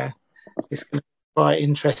 yeah, it's going to be quite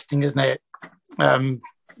interesting, isn't it? A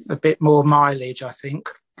bit more mileage, I think.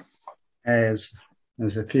 There's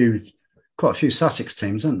quite a few Sussex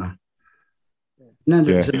teams, aren't there? No,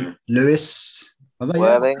 there's Lewis. Are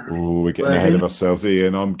they? Oh, we're getting ahead of ourselves,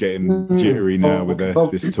 Ian. I'm getting jittery now with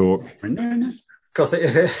this talk. I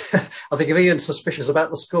think if Ian's suspicious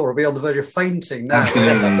about the score, he'll be on the verge of fainting now.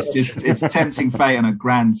 Absolutely. It's tempting fate on a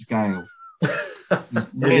grand scale. It's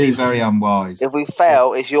really very unwise. If we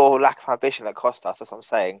fail, it's your lack of ambition that cost us. That's what I'm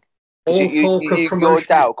saying. Your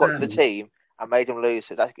doubt got to the team and made them lose.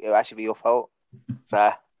 So it'll actually be your fault.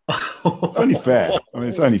 So Only fair. I mean,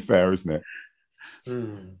 it's only fair, isn't it?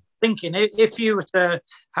 Thinking if you were to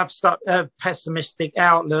have such a pessimistic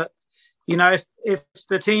outlook, you know, if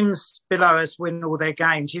the teams below us win all their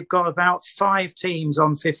games, you've got about 5 teams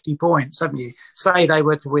on 50 points, haven't you? Say they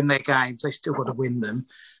were to win their games, they still got to win them.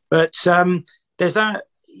 But there's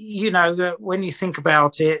you know, when you think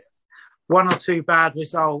about it, 1 or 2 bad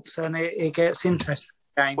results and it gets interesting.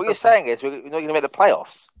 What you're saying is we're not going to make the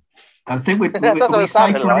playoffs. I think we're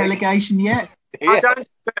safe from relegation yet. Yeah.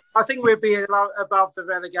 I think we'll be above the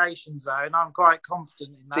relegation zone. I'm quite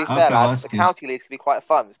confident in that. To be fair, lads, the county league can be quite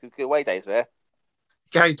fun. There's good away days there.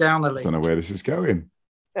 Go down a league. I don't know where this is going.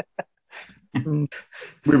 We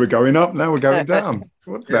were going up, now we're going down.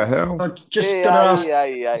 What the hell? I've just got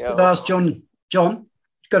to ask John. John,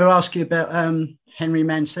 got to ask you about Henry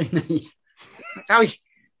Mancini. Oh, you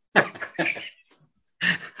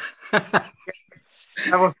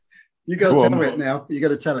got to tell it now. You got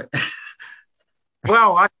to tell it.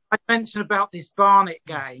 Well, I mentioned about this Barnet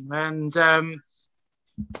game and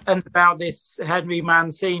about this Henry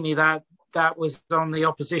Mancini that was on the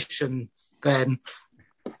opposition then.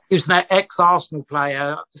 He was an ex-Arsenal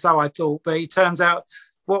player, so I thought, but he turns out,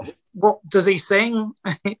 what does he sing?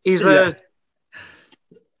 He's it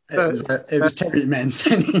was Terry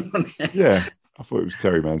Mancini, wasn't it? Yeah, I thought it was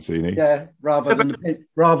Terry Mancini. Yeah, rather than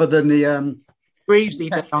the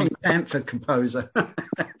Pink Panther composer. I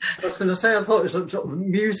was going to say, I thought it was a sort of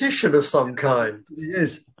musician of some kind. He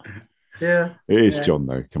is. Yeah. It is John,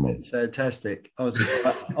 though. Come on. It's fantastic. I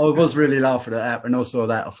was really laughing at that when I saw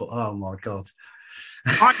that. I thought, oh my God.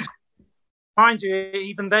 Mind you,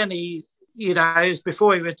 even then it was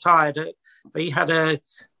before he retired, he had a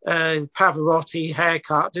Pavarotti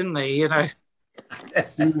haircut, didn't he? You know.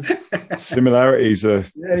 Similarities are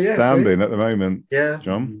astounding at the moment. Yeah.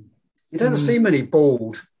 John. You don't see many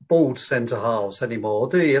bald centre halves anymore,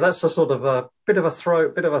 do you? That's a sort of a bit of a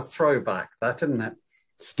throwback, that, isn't it?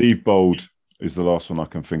 Steve Bold is the last one I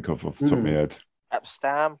can think of off the top of my head.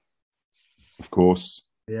 Epstam. Of course.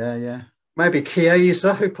 Yeah. Maybe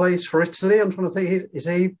Chiesa, who plays for Italy. I'm trying to think, is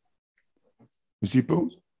he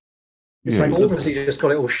bald? Is he bald, or has he just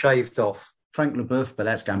got it all shaved off? Frank Leboeuf, but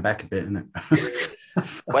that's going back a bit, isn't it?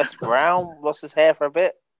 West Brown lost his hair for a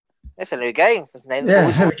bit. It's a new game.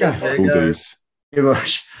 There we go. You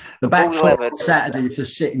watch the back four on Saturday for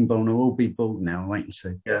Sittingbourne will all be bald now. Wait and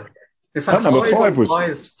see. Yeah. In fact, number 5 was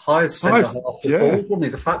Hyde centre half bald, wasn't he?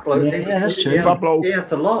 The fat bloke. Yeah, that's true. He had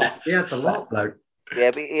the lot. He had the lot.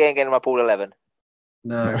 Yeah, but he ain't getting my ball 11.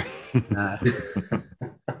 No.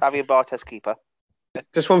 Fabio Bartes keeper.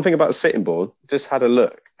 Just one thing about Sittingbourne. Just had a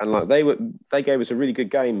look, and like they gave us a really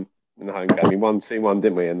good game in the home game. We won 2-1,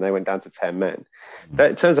 didn't we? And they went down to 10 men.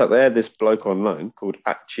 It turns out they had this bloke on loan called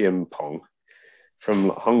Achiam Pong from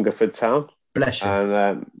Hungerford Town. Bless you.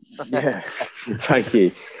 And yeah, thank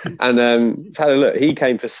you. And had a look. He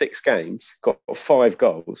came for 6 games, got 5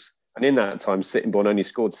 goals, and in that time, Sittingbourne only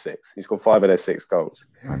scored 6. He scored 5 of their 6 goals,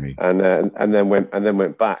 and then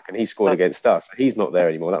went back, and he scored against us. He's not there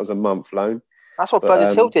anymore. That was a month loan. That's what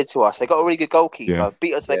Burgess Hill did to us. They got a really good goalkeeper,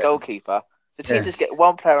 beat us their goalkeeper. The team just get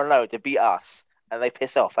one player on loan to beat us, and they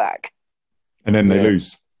piss off back. And then they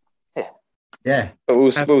lose. Yeah. But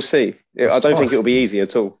we'll see. I don't think it'll be easy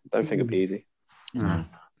at all. I don't think it'll be easy.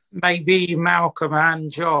 Maybe Malcolm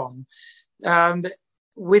and John,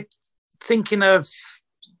 with thinking of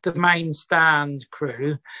the main stand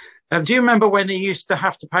crew, do you remember when they used to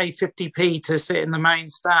have to pay 50p to sit in the main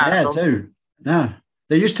stand? Yeah, I do. No.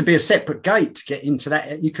 There used to be a separate gate to get into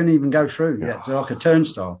that. You couldn't even go through. Yeah. It's like a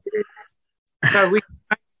turnstile. So we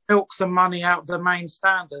milk some money out of the main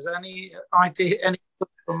standers. Any idea? Any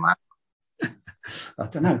from that? I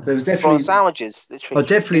don't know. There was definitely sandwiches. I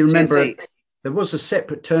definitely remember there was a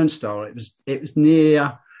separate turnstile. It was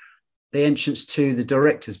near the entrance to the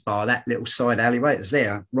director's bar. That little side alleyway. It was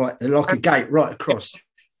there, right, like a gate right across.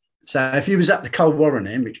 So if you was up the Cold Warren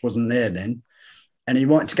end, which wasn't there then, and you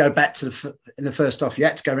wanted to go back to the first off, you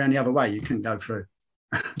had to go around the other way. You couldn't go through.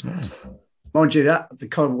 Mind you, that the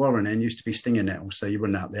Cold Warren end used to be Stinging Nettle, so you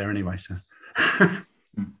weren't up there anyway. So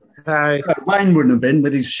Wayne wouldn't have been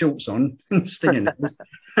with his shorts on, Stinging Nettle.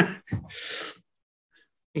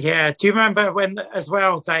 Yeah. Do you remember when, as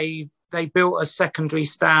well, they built a secondary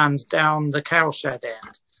stand down the cowshed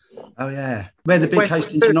end? Oh yeah, where the big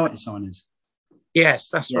Hastings United sign is. Yes,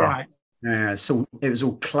 that's right. Yeah, so it was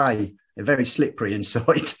all clay, very slippery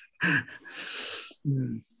inside.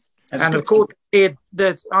 And of course, I'm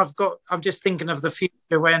just thinking of the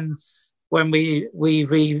future when we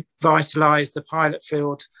revitalise the pilot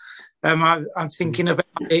field. I'm thinking about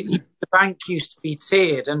it. The bank used to be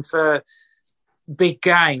tiered, and for big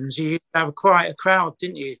games, you used to have quite a crowd,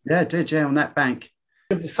 didn't you? Yeah, I did, yeah, on that bank.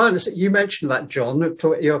 You mentioned that, John.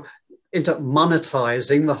 You're into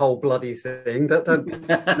monetizing the whole bloody thing. That don't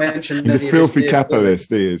mention. He's a filthy capitalist.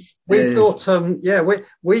 He is. We thought,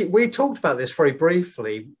 we talked about this very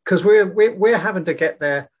briefly because we're having to get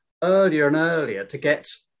there earlier and earlier to get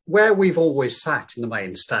where we've always sat in the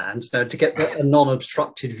main stand, to get a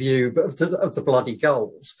non-obstructed view of the bloody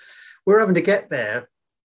goals. We're having to get there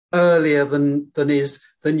earlier than is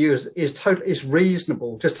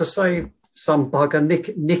reasonable, just to save some bugger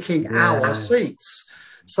nicking our seats.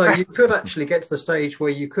 So you could actually get to the stage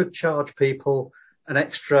where you could charge people an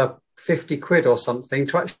extra 50 quid or something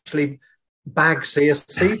to actually see a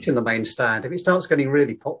seat in the main stand if it starts getting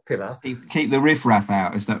really popular. Keep the riffraff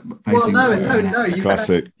out. Is that basically? Well, no.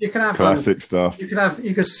 You can have classic stuff. You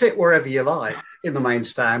could sit wherever you like in the main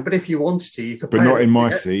stand, but if you wanted to, you could. But not in my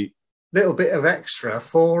seat. Little bit of extra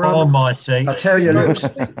for on my seat. I'll tell you a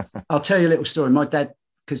little story. My dad,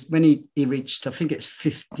 because when he reached, I think it's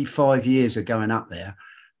 55 years of going up there,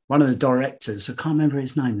 one of the directors, I can't remember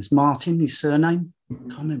his name, it's Martin, his surname. I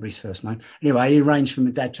can't remember his first name. Anyway, he arranged for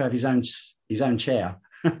my dad to have his own chair.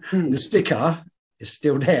 The sticker is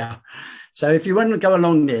still there. So if you want to go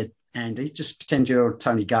along there, Andy, just pretend you're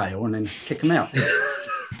Tony Gale and then kick him out.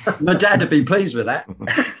 My dad would be pleased with that,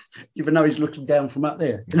 even though he's looking down from up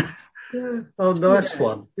there. Yeah. Oh, nice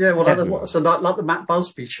one. Yeah, well, so like the Matt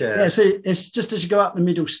Busby chair. Yeah, so it's just as you go up the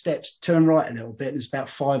middle steps, turn right a little bit, and it's about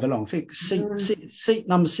 5 along. I think seat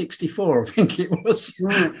number 64, I think it was.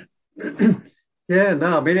 Yeah,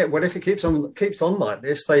 no, I mean, if it keeps on like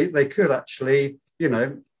this, they could actually,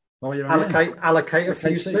 allocate a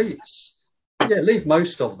few seats. Yeah, leave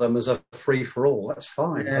most of them as a free for all. That's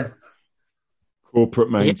fine. Yeah.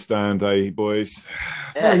 Corporate main stand, boys?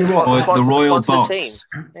 Yeah, the Royal Box.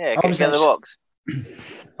 Yeah, get in the box.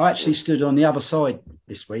 I actually stood on the other side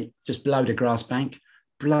this week, just below the grass bank.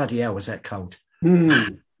 Bloody hell, was that cold?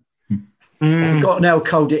 I've forgotten how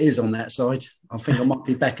cold it is on that side. I think I might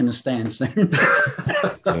be back in the stand soon.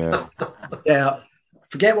 Yeah.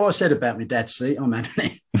 Forget what I said about my dad's seat. I'm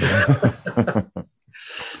having it.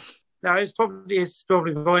 No, it's probably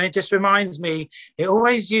fine. It just reminds me, it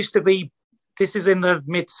always used to be, this is in the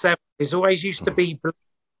mid-70s, always used to be,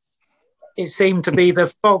 it seemed to be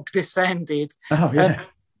the fog descended. Oh, yeah. And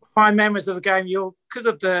my memories of the game, because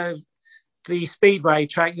of the speedway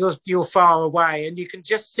track, you're far away and you can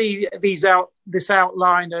just see this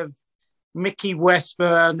outline of Mickey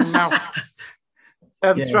Westburn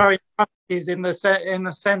throwing punches in the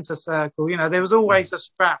centre circle. There was always a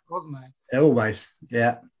scrap, wasn't there? Always,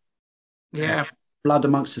 yeah. Yeah. Blood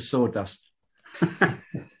amongst the sawdust.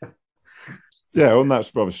 Yeah, on that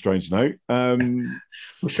rather strange note. I'm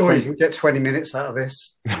sure you can get 20 minutes out of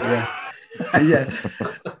this. Yeah.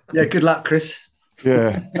 Yeah, good luck, Chris.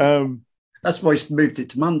 Yeah. That's why he's moved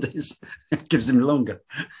it to Mondays. It gives him longer.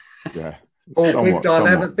 Yeah.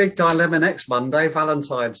 Big dilemma next Monday,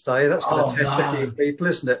 Valentine's Day. That's going to test a few people,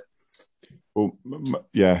 isn't it? Well,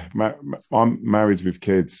 yeah. I'm married with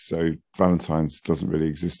kids, so Valentine's doesn't really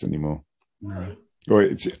exist anymore. No. I'll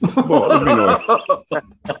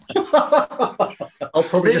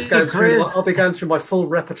probably just go through. I'll be going through my full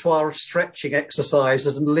repertoire of stretching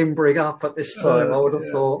exercises and limbering up at this time. I would have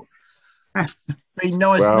thought. Be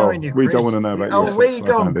nice knowing you, Chris. We don't want to know about your sex where you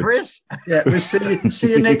life, gone, Andy. Chris? Yeah, we'll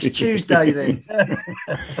see you next Tuesday then.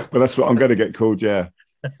 But that's what I'm going to get called. Yeah.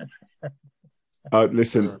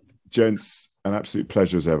 Listen, gents, an absolute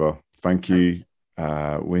pleasure as ever. Thank you,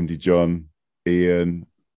 Wendy, John, Ian,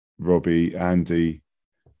 Robbie, Andy,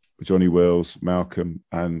 Johnny Wills, Malcolm,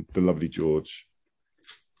 and the lovely George.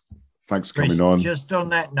 Thanks for coming on. Just on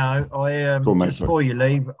that note, before you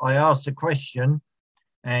leave, I asked a question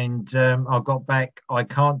and I got back. I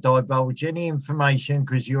can't divulge any information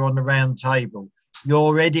because you're on the round table.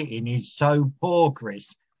 Your editing is so poor,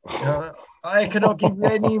 Chris. I cannot give you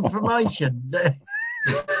any information.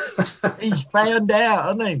 He's found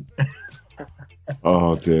out, hasn't he?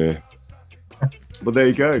 Oh, dear. But there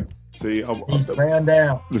you go. See, he's found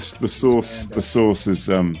out. The source is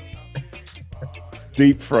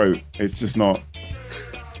deep throat. It's just not.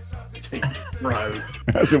 Deep throat.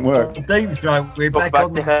 It hasn't worked. Deep throat. We're back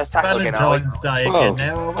on Valentine's Day again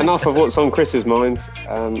now. Enough of what's on Chris's mind.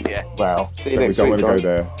 Yeah. Well, see you next we don't week, want to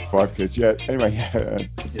go there. 5 kids. Yeah. Anyway. Yeah.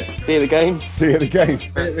 See you at the game. See you at the game. See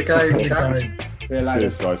you at the game, chaps. See you later.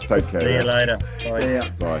 Cheers, guys. Take care. See you later.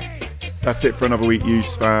 Bye. Bye. That's it for another week,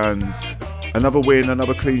 U's fans. Another win,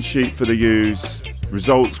 another clean sheet for the U's.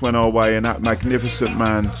 Results went our way, and that magnificent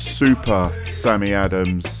man, Super Sammy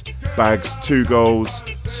Adams, bags 2 goals,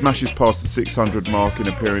 smashes past the 600 mark in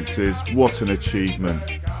appearances. What an achievement.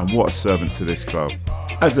 and what a servant to this club.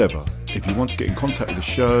 As ever, if you want to get in contact with the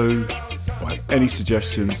show, or have any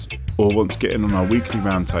suggestions, or want to get in on our weekly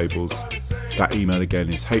roundtables, that email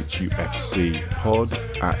again is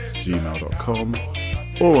hufcpod@gmail.com,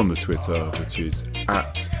 or on the Twitter, which is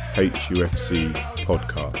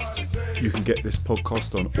 @HUFCpodcast. You can get this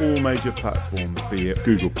podcast on all major platforms, be it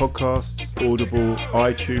Google Podcasts, Audible,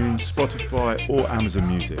 iTunes, Spotify, or Amazon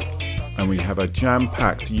Music. And we have a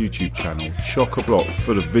jam-packed YouTube channel, chock-a-block,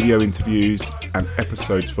 full of video interviews and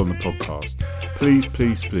episodes from the podcast. Please,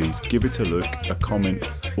 please, please give it a look, a comment,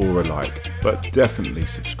 or a like, but definitely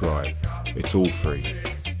subscribe. It's all free.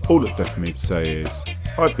 All that's left for me to say is,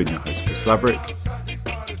 I've been your host, Chris Laverick.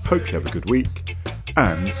 Hope you have a good week,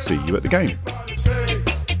 and see you at the game.